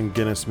 Bailey's and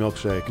Guinness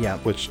milkshake. Yeah,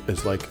 which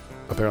is like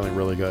apparently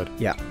really good.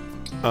 Yeah,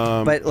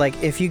 but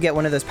like if you get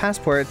one of those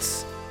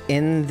passports,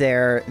 in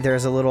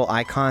there's a little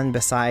icon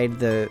beside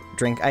the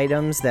drink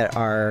items that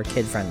are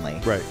kid friendly.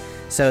 Right.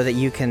 So that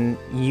you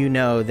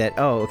know that,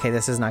 oh, okay,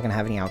 this is not going to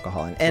have any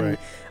alcohol in. And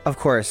of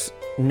course,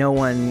 no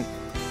one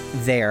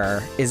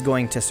there is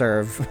going to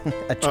serve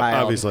a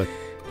child obviously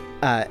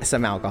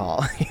some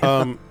alcohol.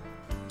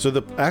 So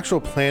the actual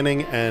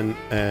planning and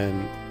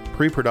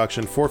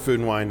pre-production for Food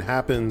and Wine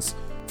happens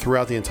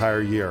throughout the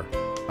entire year.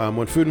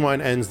 When Food and Wine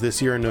ends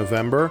this year in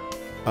November,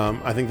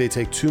 I think they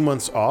take 2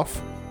 months off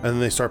and then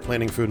they start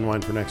planning Food and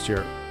Wine for next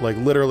year. Like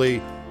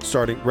literally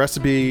starting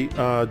recipe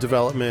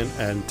development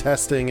and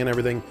testing and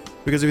everything.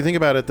 Because if you think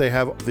about it, they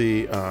have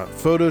the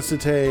photos to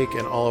take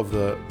and all of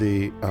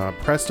the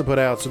press to put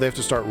out, so they have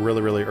to start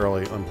really, really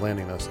early on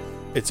planning this.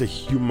 It's a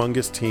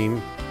humongous team.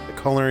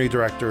 culinary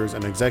directors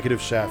and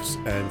executive chefs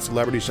and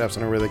celebrity chefs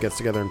and everybody that gets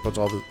together and puts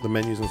all the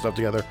menus and stuff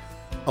together.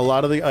 A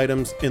lot of the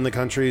items in the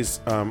countries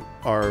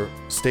are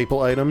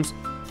staple items.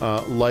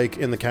 Like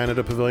in the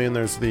Canada Pavilion,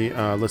 there's the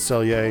Le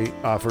Cellier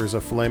offers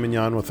a filet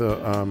mignon with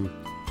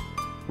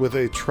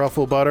a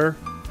truffle butter.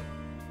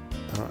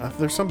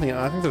 There's something,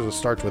 I think there's a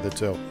starch with it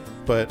too.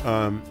 But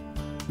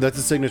that's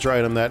a signature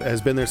item that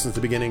has been there since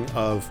the beginning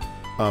of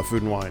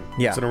Food and Wine.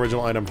 Yeah. It's an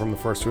original item from the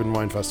first Food and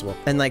Wine Festival.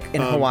 And like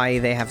in Hawaii,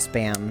 they have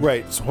Spam.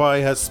 Right. So Hawaii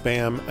has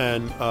Spam,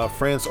 and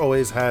France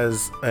always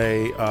has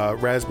a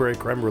raspberry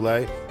creme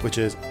brulee, which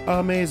is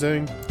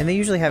amazing. And they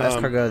usually have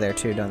escargot there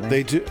too, don't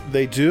they?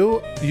 They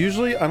do.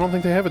 Usually, I don't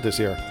think they have it this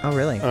year. Oh,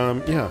 really?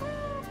 Yeah.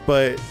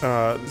 But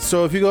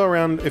so if you go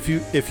around, if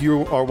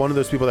you are one of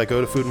those people that go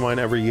to Food and Wine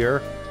every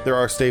year, there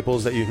are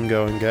staples that you can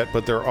go and get,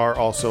 but there are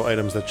also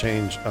items that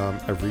change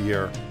every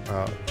year,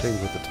 change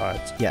with the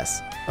tides.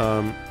 Yes.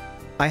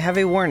 I have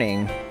a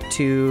warning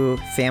to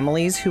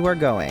families who are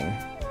going.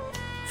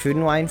 Food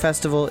and Wine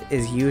Festival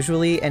is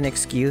usually an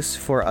excuse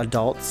for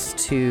adults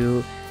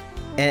to...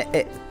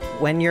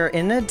 when you're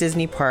in a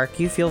Disney park,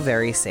 you feel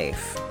very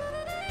safe.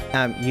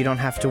 You don't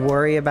have to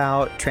worry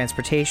about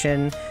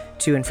transportation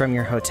to and from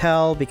your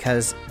hotel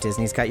because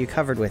Disney's got you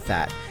covered with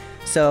that.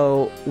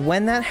 So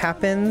when that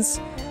happens,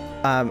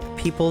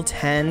 people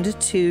tend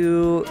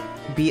to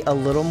be a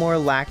little more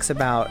lax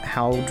about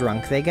how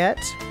drunk they get.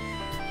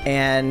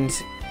 And...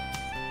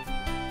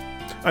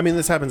 I mean,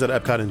 this happens at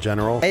Epcot in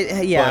general.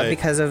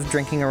 Because of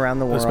drinking around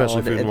the world,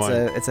 especially Food and Wine.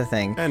 It's a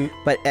thing.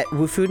 But at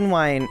Food and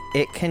Wine,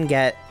 it can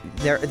get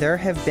there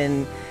have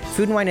been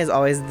Food and Wine is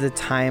always the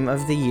time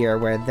of the year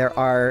where there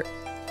are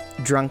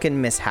drunken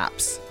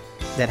mishaps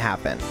that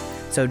happen.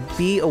 So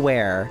be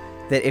aware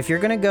that if you're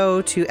going to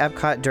go to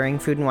Epcot during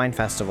Food and Wine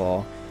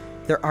Festival,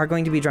 there are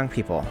going to be drunk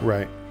people.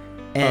 Right.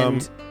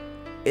 And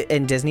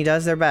Disney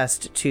does their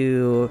best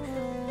to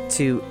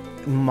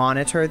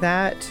monitor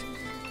that.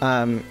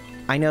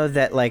 I know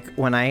that, like,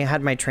 when I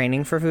had my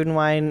training for Food and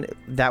Wine,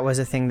 that was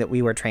a thing that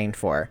we were trained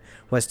for,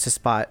 was to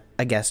spot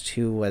a guest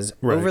who was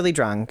overly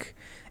drunk,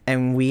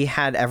 and we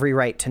had every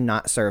right to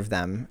not serve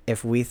them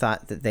if we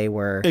thought that they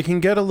were... It can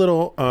get a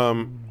little,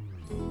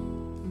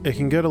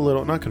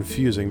 not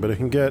confusing, but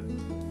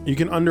you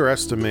can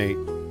underestimate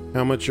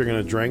how much you're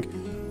going to drink,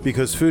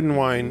 because Food and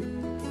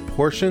Wine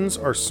portions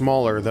are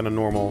smaller than a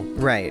normal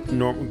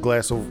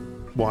glass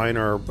of wine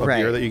or a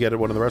beer that you get at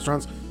one of the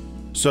restaurants.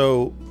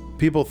 So...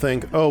 people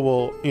think, oh,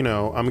 well,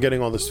 I'm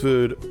getting all this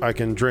food. I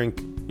can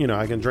drink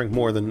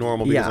more than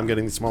normal because I'm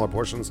getting these smaller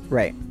portions.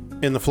 Right.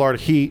 In the Florida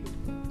heat,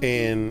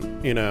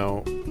 and,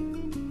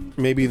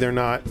 maybe they're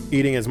not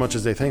eating as much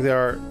as they think they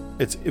are.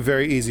 It's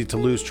very easy to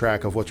lose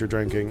track of what you're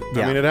drinking.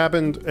 Yeah. I mean, it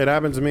happened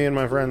to me and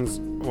my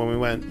friends when we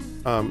went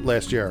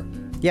last year.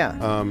 Yeah.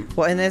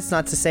 Well, and it's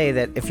not to say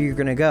that if you're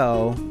going to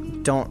go,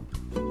 don't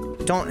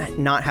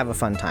not have a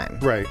fun time.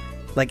 Right.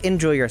 Like,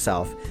 enjoy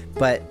yourself,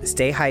 but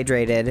stay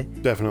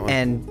hydrated. Definitely.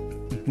 And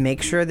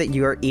make sure that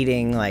you are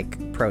eating,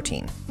 like,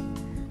 protein.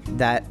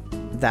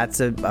 That's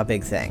a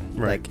big thing.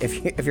 Right. Like,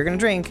 if you're going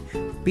to drink,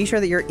 be sure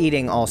that you're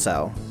eating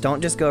also.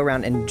 Don't just go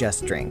around and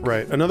just drink.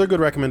 Right. Another good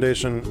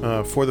recommendation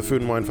for the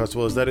Food and Wine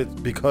Festival is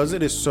that because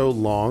it is so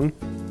long,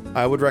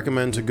 I would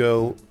recommend to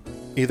go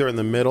either in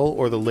the middle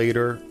or the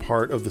later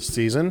part of the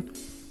season.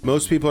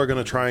 Most people are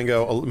going to try and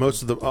go.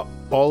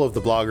 All of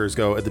the bloggers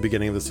go at the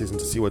beginning of the season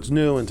to see what's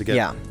new and to get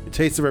a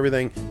taste of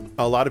everything.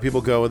 A lot of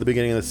people go at the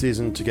beginning of the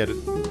season to get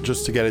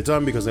it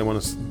done because they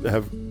want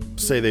to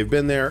say they've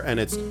been there, and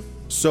it's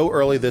so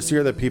early this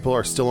year that people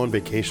are still on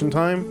vacation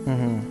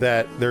time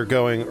that they're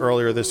going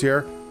earlier this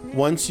year.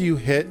 Once you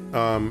hit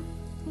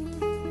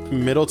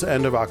middle to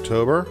end of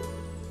October,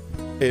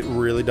 it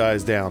really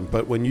dies down.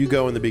 But when you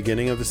go in the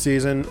beginning of the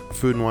season,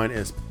 Food and Wine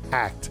is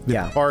packed.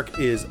 The park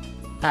is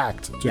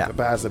packed to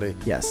capacity.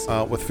 Yes.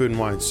 With Food and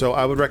Wine. So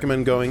I would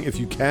recommend going, if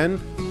you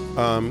can,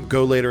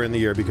 go later in the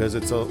year because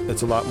it's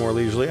a lot more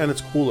leisurely and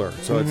it's cooler.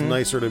 So it's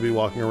nicer to be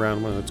walking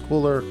around when it's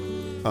cooler.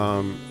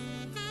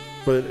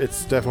 But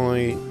it's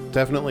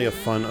definitely a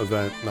fun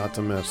event not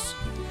to miss.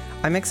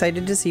 I'm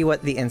excited to see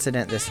what the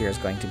incident this year is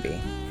going to be.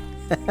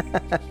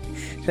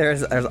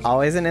 There's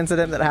always an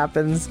incident that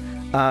happens.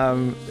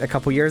 A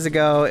couple years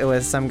ago, it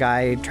was some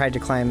guy tried to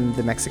climb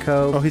the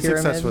Mexico pyramid.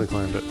 Successfully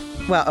climbed it.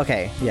 Well,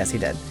 okay. Yes, he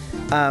did.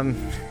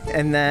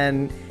 And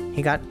then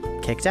he got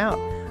kicked out.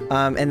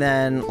 And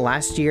then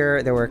last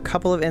year, there were a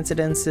couple of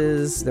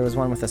incidences. There was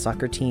one with a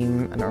soccer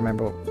team. I don't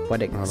remember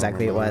what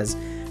exactly it was.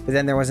 But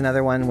then there was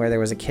another one where there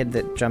was a kid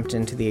that jumped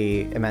into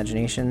the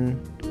Imagination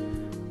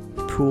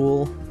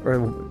pool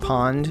or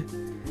pond.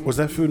 Was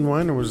that Food and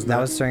Wine, or was that?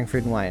 That was during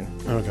Food and Wine.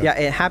 Okay. Yeah,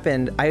 it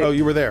happened.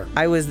 You were there.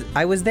 I was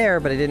there,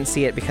 but I didn't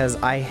see it because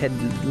I had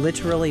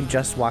literally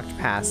just walked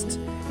past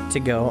to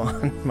go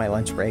on my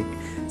lunch break,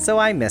 so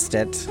I missed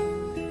it.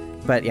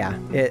 But yeah,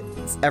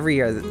 it's every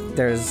year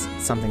there's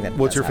something that.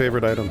 What's your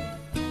favorite item?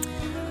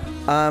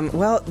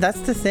 Well, that's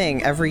the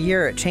thing. Every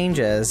year it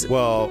changes.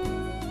 Well,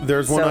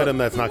 there's one item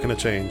that's not going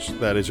to change.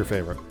 That is your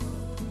favorite.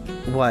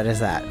 What is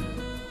that?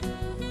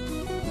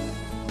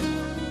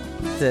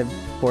 The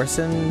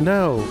Borson?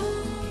 No,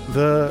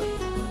 the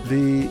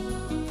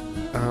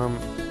oh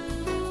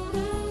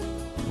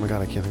my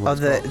god, I can't think. What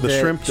it's called. The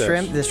shrimp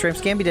dish. The shrimp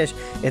scampi dish.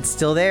 It's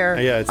still there.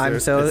 Yeah, it's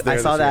there. I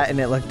saw that and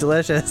it looked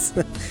delicious.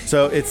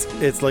 So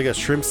it's like a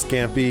shrimp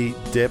scampi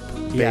dip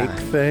bake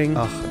thing.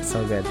 Oh, it's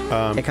so good.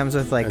 It comes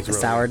with like really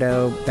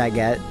sourdough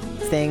baguette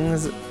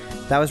things.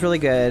 That was really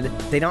good.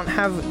 They don't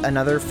have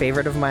another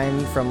favorite of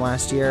mine from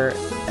last year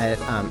at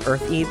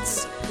Earth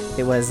Eats.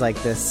 It was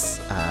like this.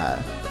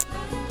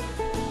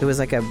 It was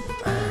like a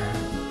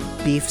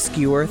beef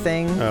skewer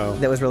thing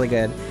that was really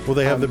good. Well,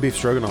 they have the beef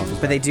stroganoff.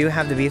 But they do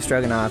have the beef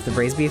stroganoff. The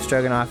braised beef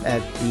stroganoff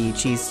at the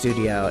Cheese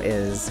Studio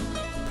is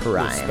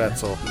prime.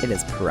 Spetzel. It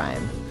is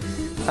prime.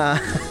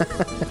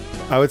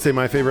 I would say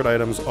my favorite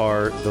items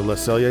are the Le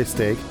Cellier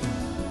steak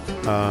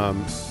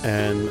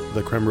and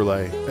the creme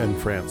brulee in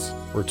France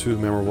were two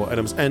memorable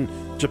items. And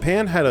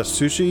Japan had a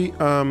sushi.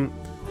 I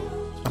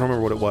don't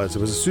remember what it was. It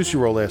was a sushi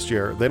roll last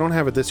year. They don't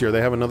have it this year.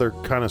 They have another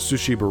kind of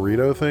sushi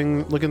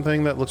burrito looking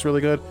thing that looks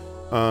really good.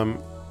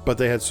 But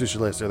they had sushi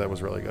last year that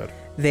was really good.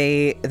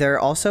 There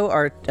also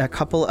are a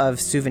couple of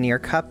souvenir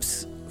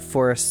cups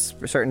for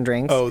certain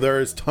drinks. Oh,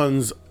 there is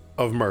tons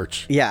of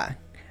merch. Yeah.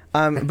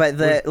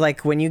 But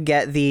like when you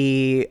get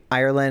the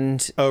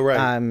Ireland,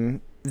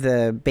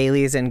 the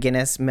Bailey's and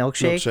Guinness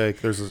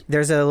milkshake,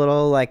 there's a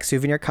little like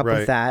souvenir cup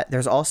with that.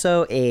 There's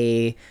also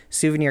a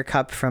souvenir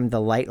cup from the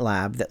Light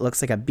Lab that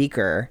looks like a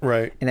beaker,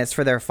 right? And it's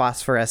for their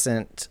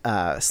phosphorescent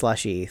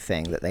slushy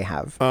thing that they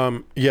have.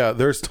 Yeah,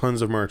 there's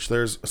tons of merch.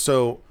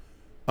 The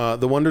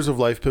Wonders of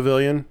Life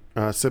Pavilion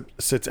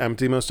sits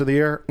empty most of the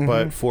year,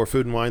 but for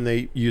Food and Wine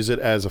they use it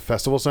as a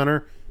festival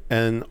center,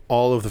 and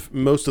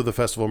most of the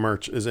festival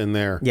merch is in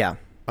there. Yeah.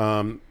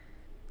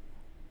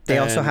 They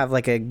also have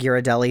like a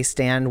Ghirardelli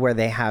stand where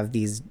they have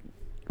these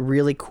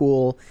really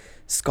cool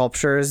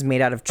sculptures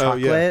made out of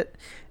chocolate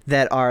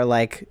that are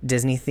like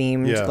Disney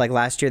themed. Yeah. Like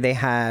last year they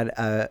had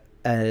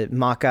a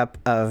mock-up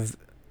of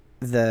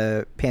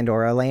the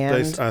Pandora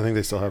Land. I think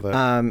they still have that.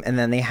 And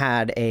then they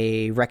had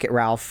a Wreck-It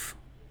Ralph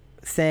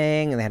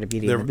thing, and they had a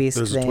Beauty and the Beast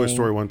thing. There's a Toy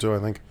Story one too, I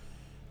think.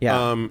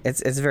 Yeah,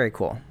 it's very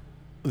cool.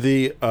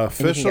 The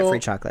official, and you can get free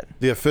chocolate.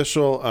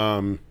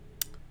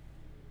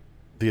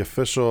 The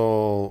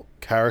official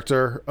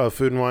character of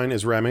Food and Wine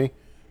is Remy,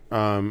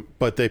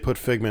 but they put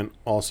Figment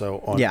also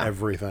on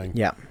everything.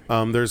 Yeah.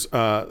 There's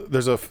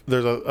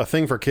a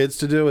thing for kids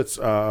to do. It's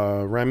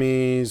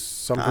Remy's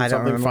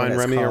something. Find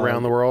Remy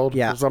around the world.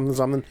 Yeah.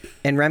 Something.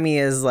 And Remy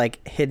is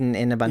like hidden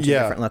in a bunch of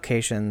different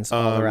locations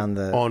all around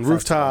the on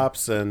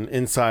rooftops and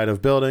inside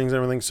of buildings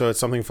and everything. So it's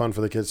something fun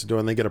for the kids to do,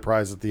 and they get a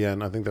prize at the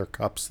end. I think they're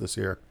cups this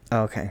year.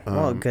 Oh, okay.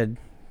 Well, good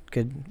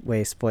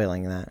way of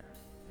spoiling that.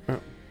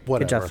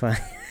 Whatever. Good job.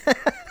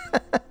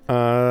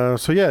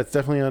 So yeah, it's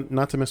definitely a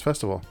not to miss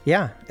festival.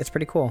 Yeah, it's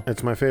pretty cool.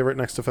 It's my favorite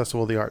next to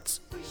Festival of the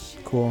Arts.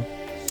 Cool.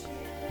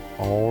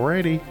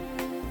 Alrighty.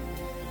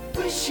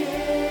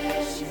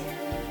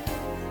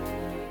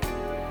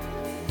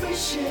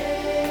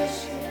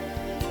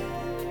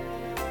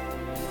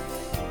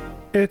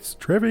 It's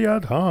trivia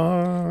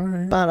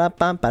time.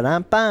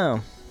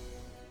 Ba-da-bum.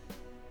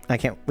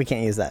 We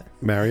can't use that.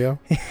 Mario?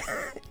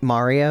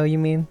 Mario, you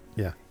mean?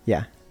 Yeah.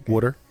 Yeah.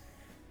 Water.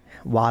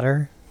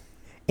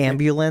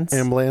 Ambulance.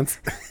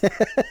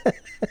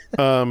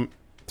 So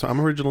I'm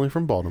originally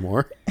from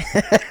Baltimore.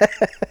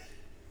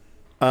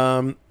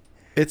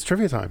 It's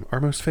trivia time,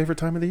 our most favorite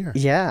time of the year.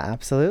 Yeah,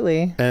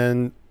 absolutely.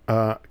 And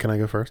can I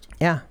go first?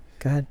 Yeah,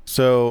 go ahead.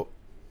 So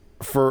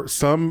for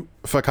some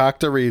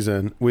fakakta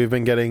reason, we've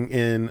been getting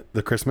in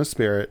the Christmas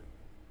spirit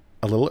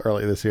a little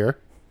early this year,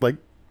 like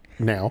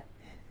now.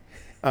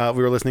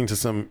 We were listening to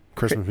some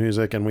Christmas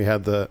music, and we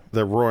had the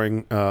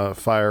roaring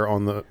fire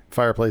on the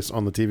fireplace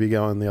on the TV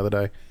going the other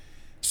day.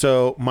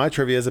 So my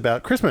trivia is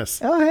about Christmas.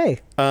 Oh,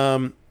 hey.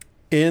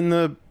 In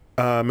the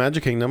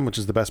Magic Kingdom, which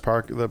is the best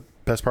park in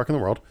the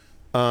world,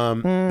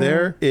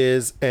 there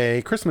is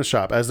a Christmas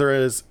shop, as there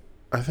is,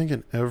 I think,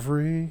 in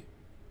every...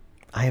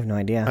 I have no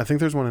idea. I think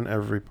there's one in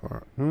every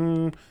park.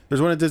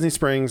 There's one at Disney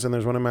Springs, and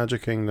there's one in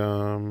Magic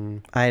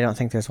Kingdom. I don't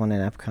think there's one in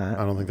Epcot.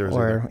 I don't think there's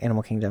or either.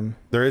 Animal Kingdom.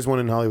 There is one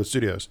in Hollywood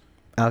Studios.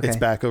 Okay. It's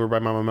back over by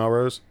Mama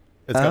Melrose.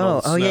 It's got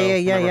all the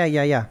snow,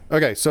 yeah.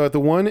 Okay, so at the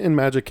one in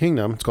Magic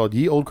Kingdom, it's called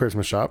Ye Old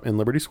Christmas Shop in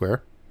Liberty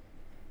Square,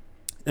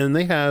 and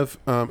they have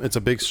it's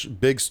a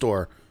big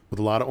store with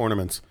a lot of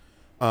ornaments.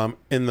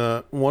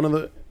 Inside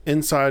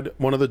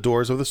one of the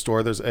doors of the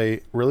store, there's a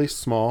really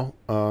small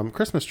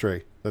Christmas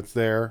tree that's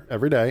there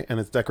every day, and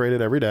it's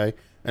decorated every day,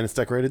 and it's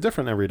decorated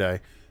different every day.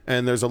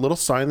 And there's a little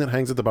sign that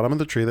hangs at the bottom of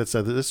the tree that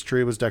said that this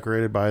tree was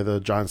decorated by the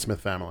John Smith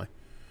family.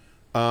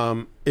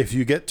 If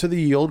you get to the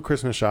Ye Old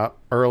Christmas Shop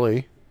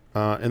early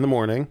in the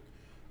morning,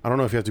 I don't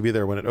know if you have to be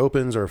there when it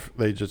opens or if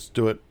they just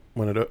do it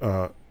when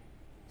it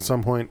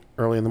some point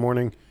early in the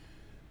morning.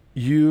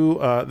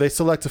 They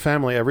select a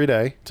family every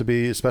day to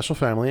be a special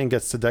family and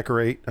gets to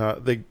decorate.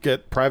 They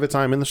get private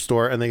time in the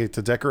store, and they get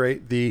to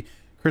decorate the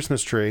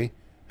Christmas tree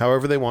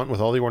however they want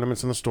with all the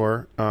ornaments in the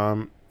store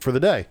for the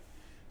day.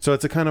 So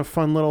it's a kind of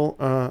fun little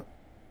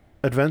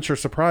adventure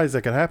surprise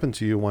that could happen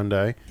to you one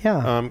day.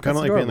 Yeah, kind of that's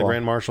like being the adorable.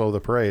 grand marshal of the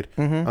parade.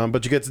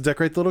 But you get to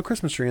decorate the little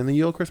Christmas tree in the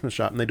Yule Christmas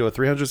shop, and they do it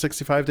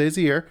 365 days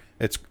a year.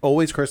 It's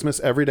always Christmas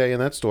every day in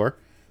that store,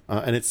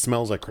 and it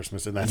smells like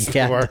Christmas in that store.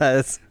 Yeah, it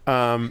does.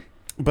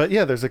 But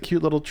yeah, there's a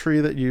cute little tree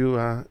that you.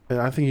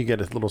 I think you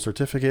get a little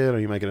certificate, or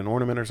you might get an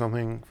ornament or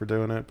something for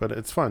doing it. But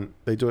it's fun.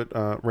 They do it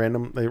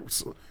random. They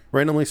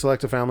randomly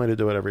select a family to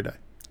do it every day.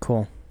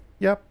 Cool.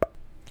 Yep.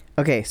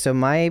 Okay, so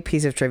my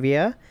piece of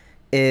trivia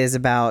is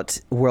about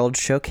World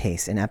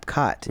Showcase in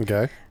Epcot.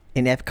 Okay.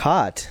 In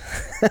Epcot.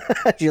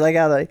 Do you like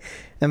how they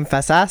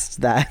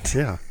emphasized that?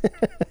 Yeah.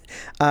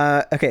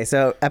 Okay,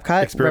 so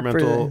Epcot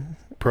Experimental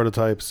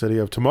prototype city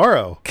of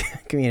tomorrow.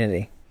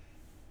 community.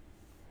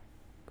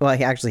 Well,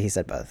 he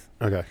said both.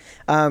 Okay.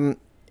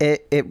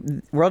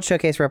 World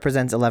Showcase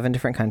represents 11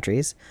 different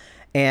countries,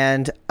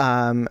 and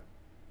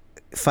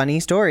funny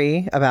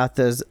story about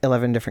those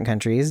 11 different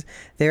countries,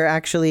 they're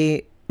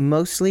actually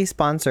mostly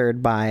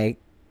sponsored by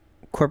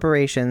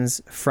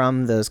corporations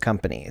from those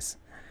companies.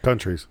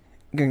 Countries.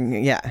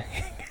 Yeah.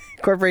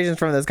 Corporations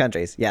from those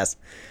countries. Yes.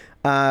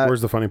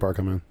 Where's the funny part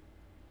come in?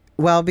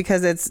 Well,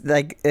 because it's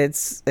like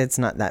it's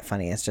not that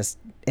funny. It's just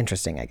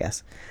interesting, I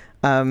guess.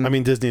 I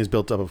mean, Disney is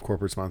built up of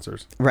corporate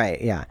sponsors.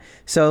 Right. Yeah.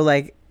 So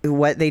like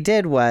what they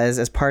did was,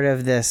 as part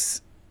of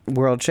this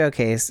World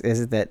Showcase,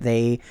 is that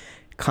they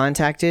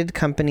contacted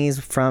companies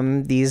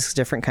from these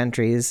different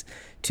countries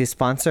to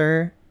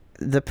sponsor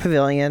the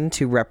pavilion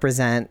to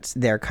represent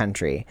their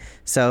country.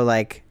 So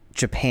like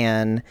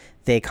Japan,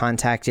 they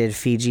contacted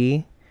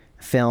Fuji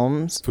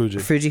Films.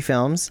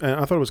 And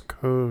I thought it was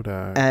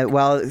Kodak.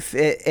 Well,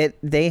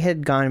 they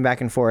had gone back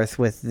and forth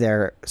with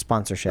their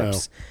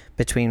sponsorships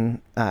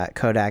between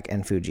Kodak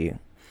and Fuji.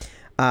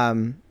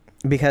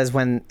 Because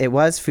when it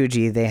was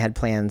Fuji, they had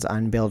plans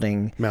on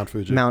building Mount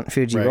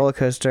Fuji right. roller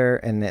coaster,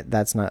 and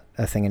that's not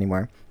a thing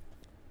anymore.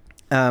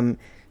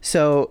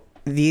 So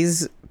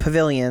these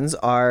pavilions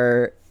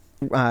are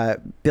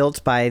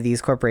built by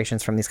these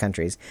corporations from these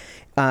countries,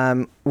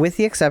 with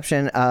the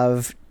exception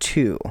of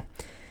two.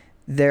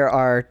 There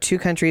are two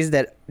countries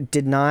that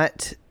did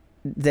not,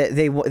 that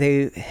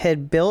they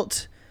had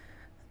built,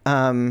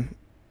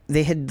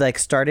 they had like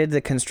started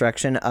the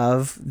construction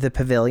of the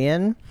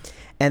pavilion,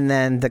 and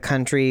then the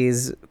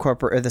country's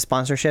corporate, or the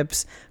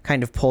sponsorships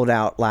kind of pulled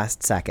out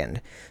last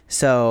second.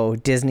 So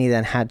Disney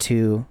then had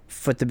to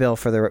foot the bill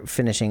for the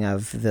finishing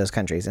of those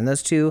countries. And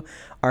those two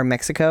are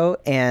Mexico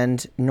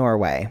and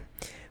Norway,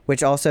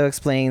 which also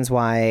explains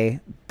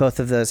why both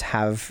of those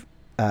have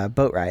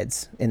boat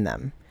rides in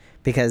them.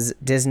 Because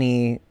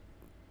Disney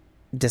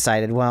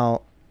decided,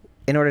 well,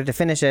 in order to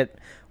finish it,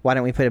 why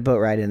don't we put a boat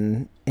ride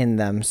in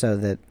them so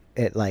that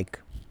it like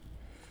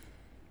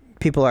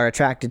people are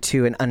attracted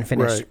to an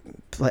unfinished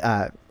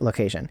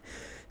location.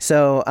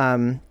 So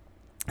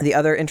the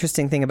other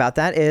interesting thing about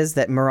that is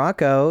that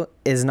Morocco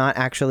is not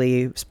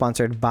actually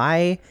sponsored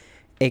by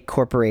a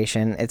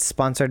corporation. It's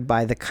sponsored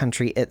by the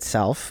country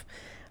itself.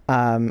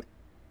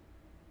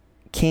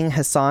 King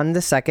Hassan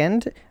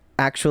II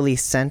actually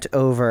sent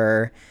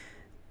over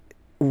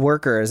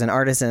workers and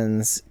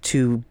artisans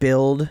to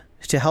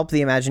help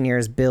the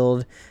Imagineers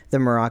build the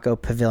Morocco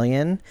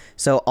pavilion.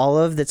 So all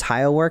of the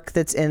tile work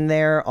that's in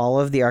there, all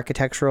of the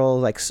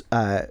architectural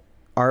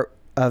art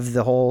of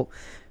the whole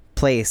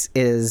place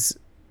is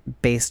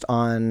based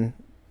on,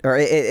 or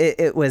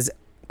it was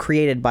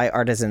created by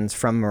artisans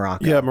from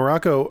Morocco. Yeah,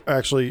 Morocco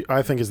actually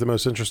I think is the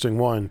most interesting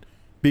one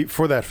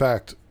for that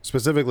fact,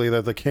 specifically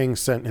that the king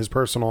sent his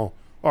personal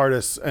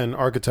artists and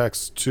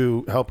architects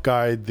to help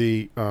guide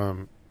the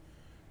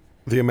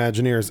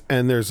Imagineers,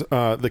 and there's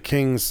the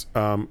king's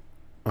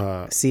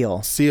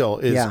seal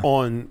is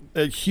on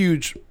a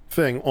huge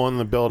thing on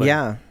the building.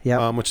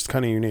 Which is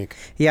kind of unique.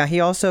 Yeah,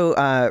 he also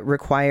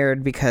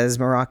required, because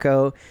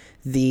Morocco,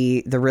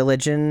 the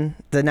religion,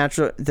 the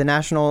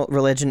national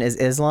religion is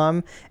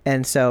Islam,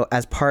 and so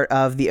as part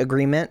of the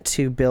agreement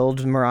to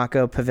build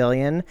Morocco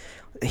Pavilion,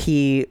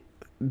 he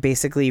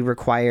basically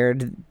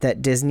required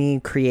that Disney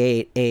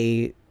create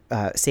a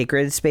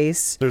sacred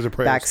space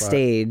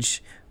backstage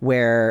spot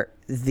where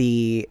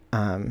the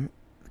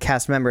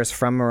cast members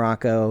from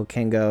Morocco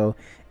can go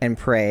and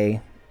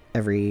pray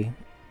every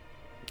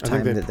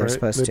time that they're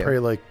supposed to. They pray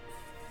like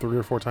 3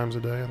 or 4 times a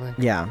day, I think.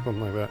 Yeah.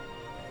 Something like that.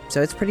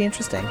 So it's pretty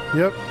interesting.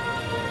 Yep.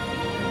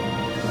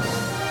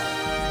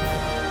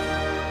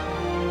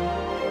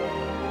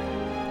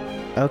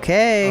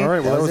 Okay. All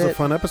right. Well, that was a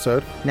fun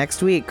episode.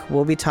 Next week,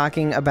 we'll be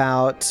talking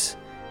about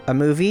a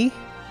movie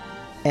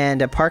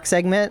and a park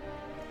segment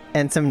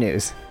and some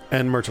news.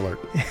 And merch alert.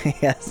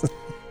 Yes.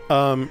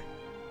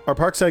 Our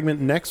park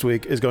segment next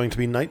week is going to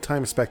be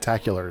nighttime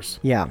spectaculars.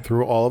 Yeah.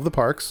 Through all of the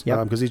parks.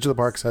 Yep. Because each of the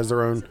parks has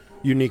their own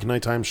unique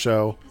nighttime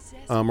show.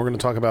 We're going to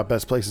talk about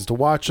best places to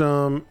watch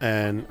them,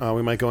 and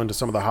we might go into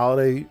some of the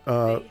holiday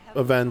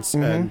events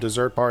and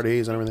dessert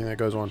parties and everything that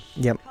goes on.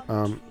 Yep.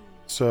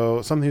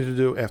 So something to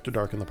do after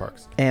dark in the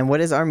parks. And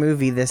what is our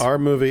movie Our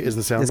movie is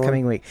The Sound this Boy.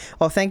 coming week?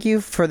 Well, thank you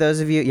for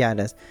those of you. Yeah, it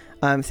is.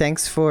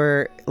 Thanks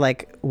for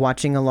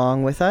watching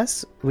along with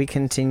us. We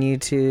continue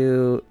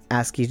to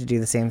ask you to do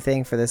the same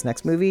thing for this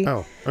next movie.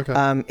 Oh,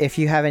 okay. If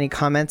you have any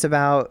comments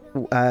about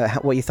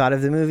what you thought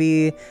of the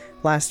movie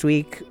last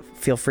week,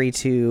 feel free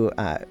to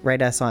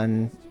write us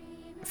on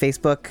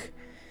Facebook.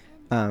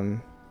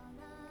 Or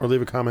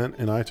leave a comment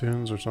in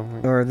iTunes or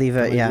something. Or leave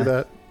Can a they do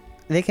that?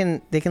 They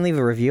can leave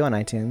a review on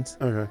iTunes.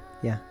 Okay.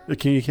 Yeah.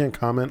 You can't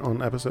comment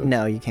on episodes?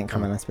 No, you can't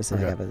comment on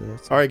specific okay.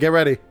 episodes. All right, get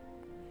ready.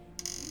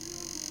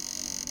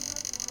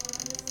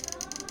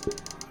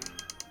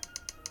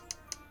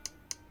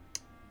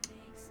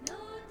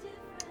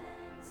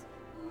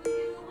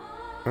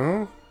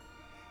 Oh,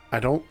 I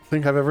don't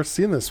think I've ever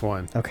seen this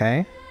one.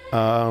 Okay.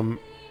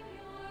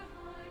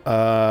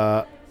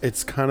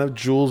 It's kind of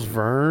Jules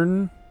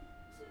Verne-y.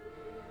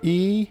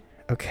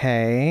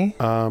 Okay.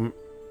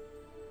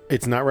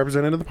 It's not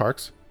represented in the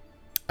parks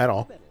at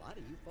all.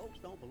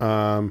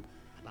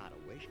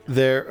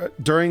 There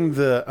during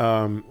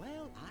the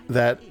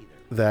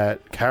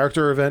that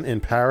character event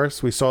in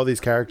Paris, we saw these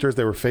characters.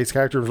 They were face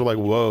characters. We're like,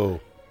 whoa.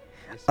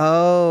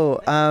 Oh,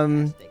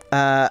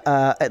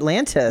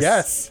 Atlantis.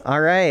 Yes.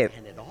 All right.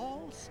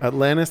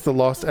 Atlantis, the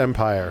Lost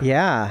Empire.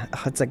 Yeah,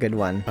 that's a good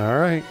one. All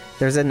right.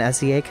 There's an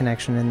SEA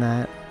connection in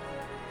that.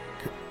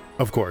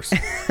 Of course.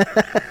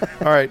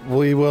 All right.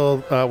 We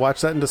will watch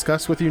that and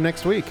discuss with you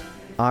next week.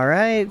 All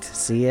right.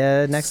 See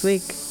you next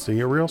week. See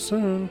you real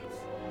soon.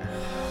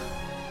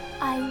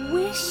 I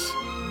wish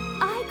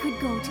I could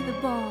go to the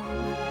ball.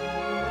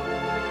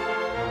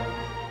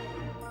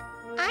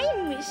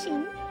 I'm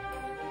wishing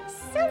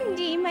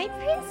someday my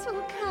prince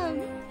will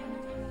come.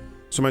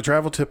 So my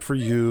travel tip for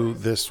you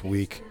this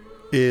week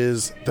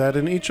is that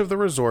in each of the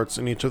resorts,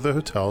 in each of the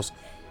hotels,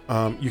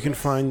 you can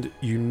find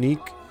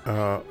unique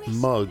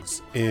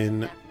mugs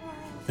in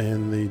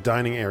the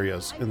dining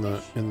areas, in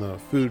the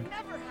food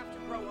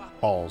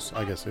halls,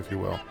 I guess, if you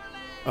will.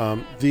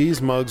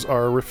 These mugs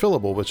are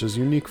refillable, which is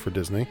unique for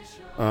Disney,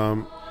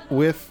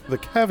 with the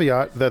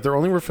caveat that they're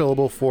only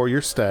refillable for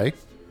your stay,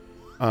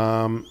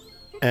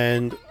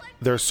 and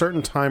there are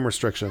certain time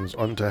restrictions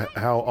on to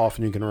how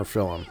often you can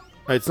refill them.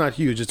 It's not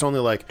huge. It's only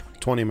like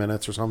 20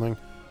 minutes or something.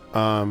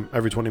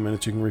 Every 20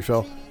 minutes you can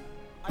refill.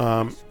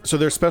 So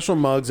there's special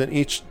mugs, and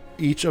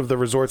each of the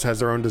resorts has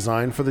their own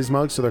design for these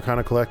mugs, so they're kind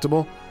of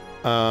collectible.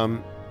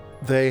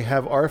 They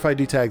have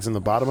RFID tags in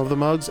the bottom of the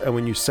mugs, and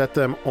when you set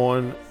them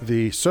on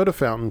the soda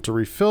fountain to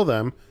refill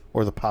them,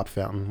 or the pop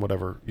fountain,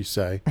 whatever you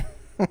say,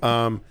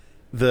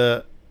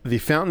 the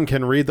fountain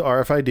can read the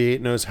RFID.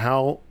 It knows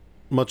how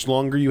much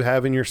longer you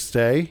have in your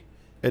stay.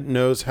 It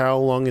knows how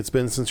long it's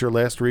been since your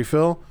last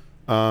refill.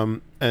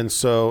 And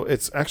so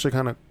it's actually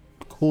kind of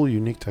cool,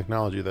 unique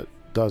technology that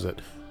does it.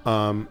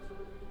 But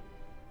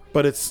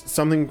it's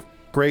something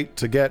great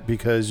to get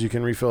because you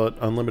can refill it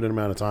unlimited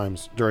amount of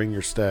times during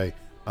your stay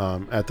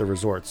at the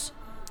resorts.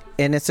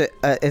 And it's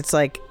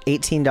like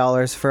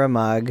 $18 for a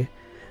mug,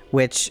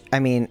 which, I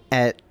mean,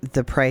 at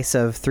the price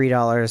of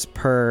 $3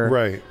 per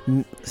Right.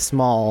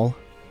 small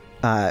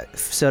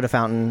soda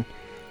fountain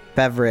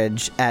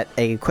beverage at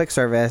a quick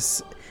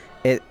service,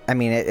 it's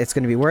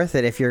going to be worth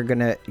it if you're going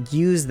to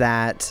use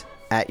that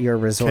at your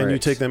resort. Can you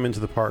take them into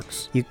the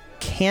parks? You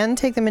can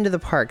take them into the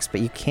parks,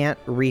 but you can't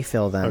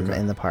refill them Okay.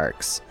 in the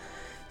parks.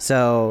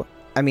 So,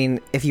 I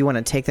mean, if you want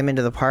to take them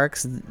into the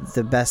parks,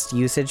 the best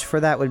usage for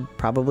that would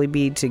probably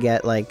be to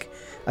get like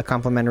a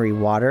complimentary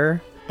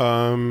water.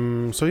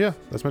 So yeah,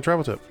 that's my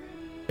travel tip.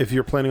 If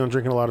you're planning on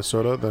drinking a lot of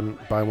soda, then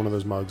buy one of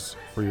those mugs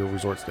for your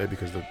resort stay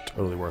because they're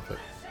totally worth it.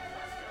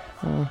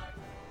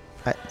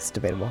 It's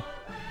debatable.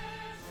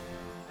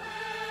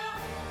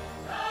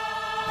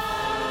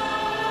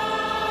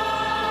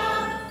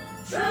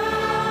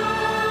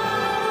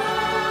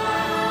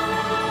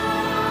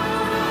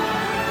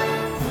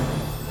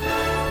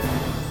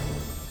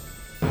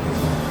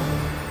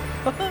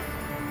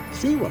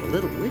 See what a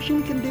little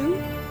wishing can do?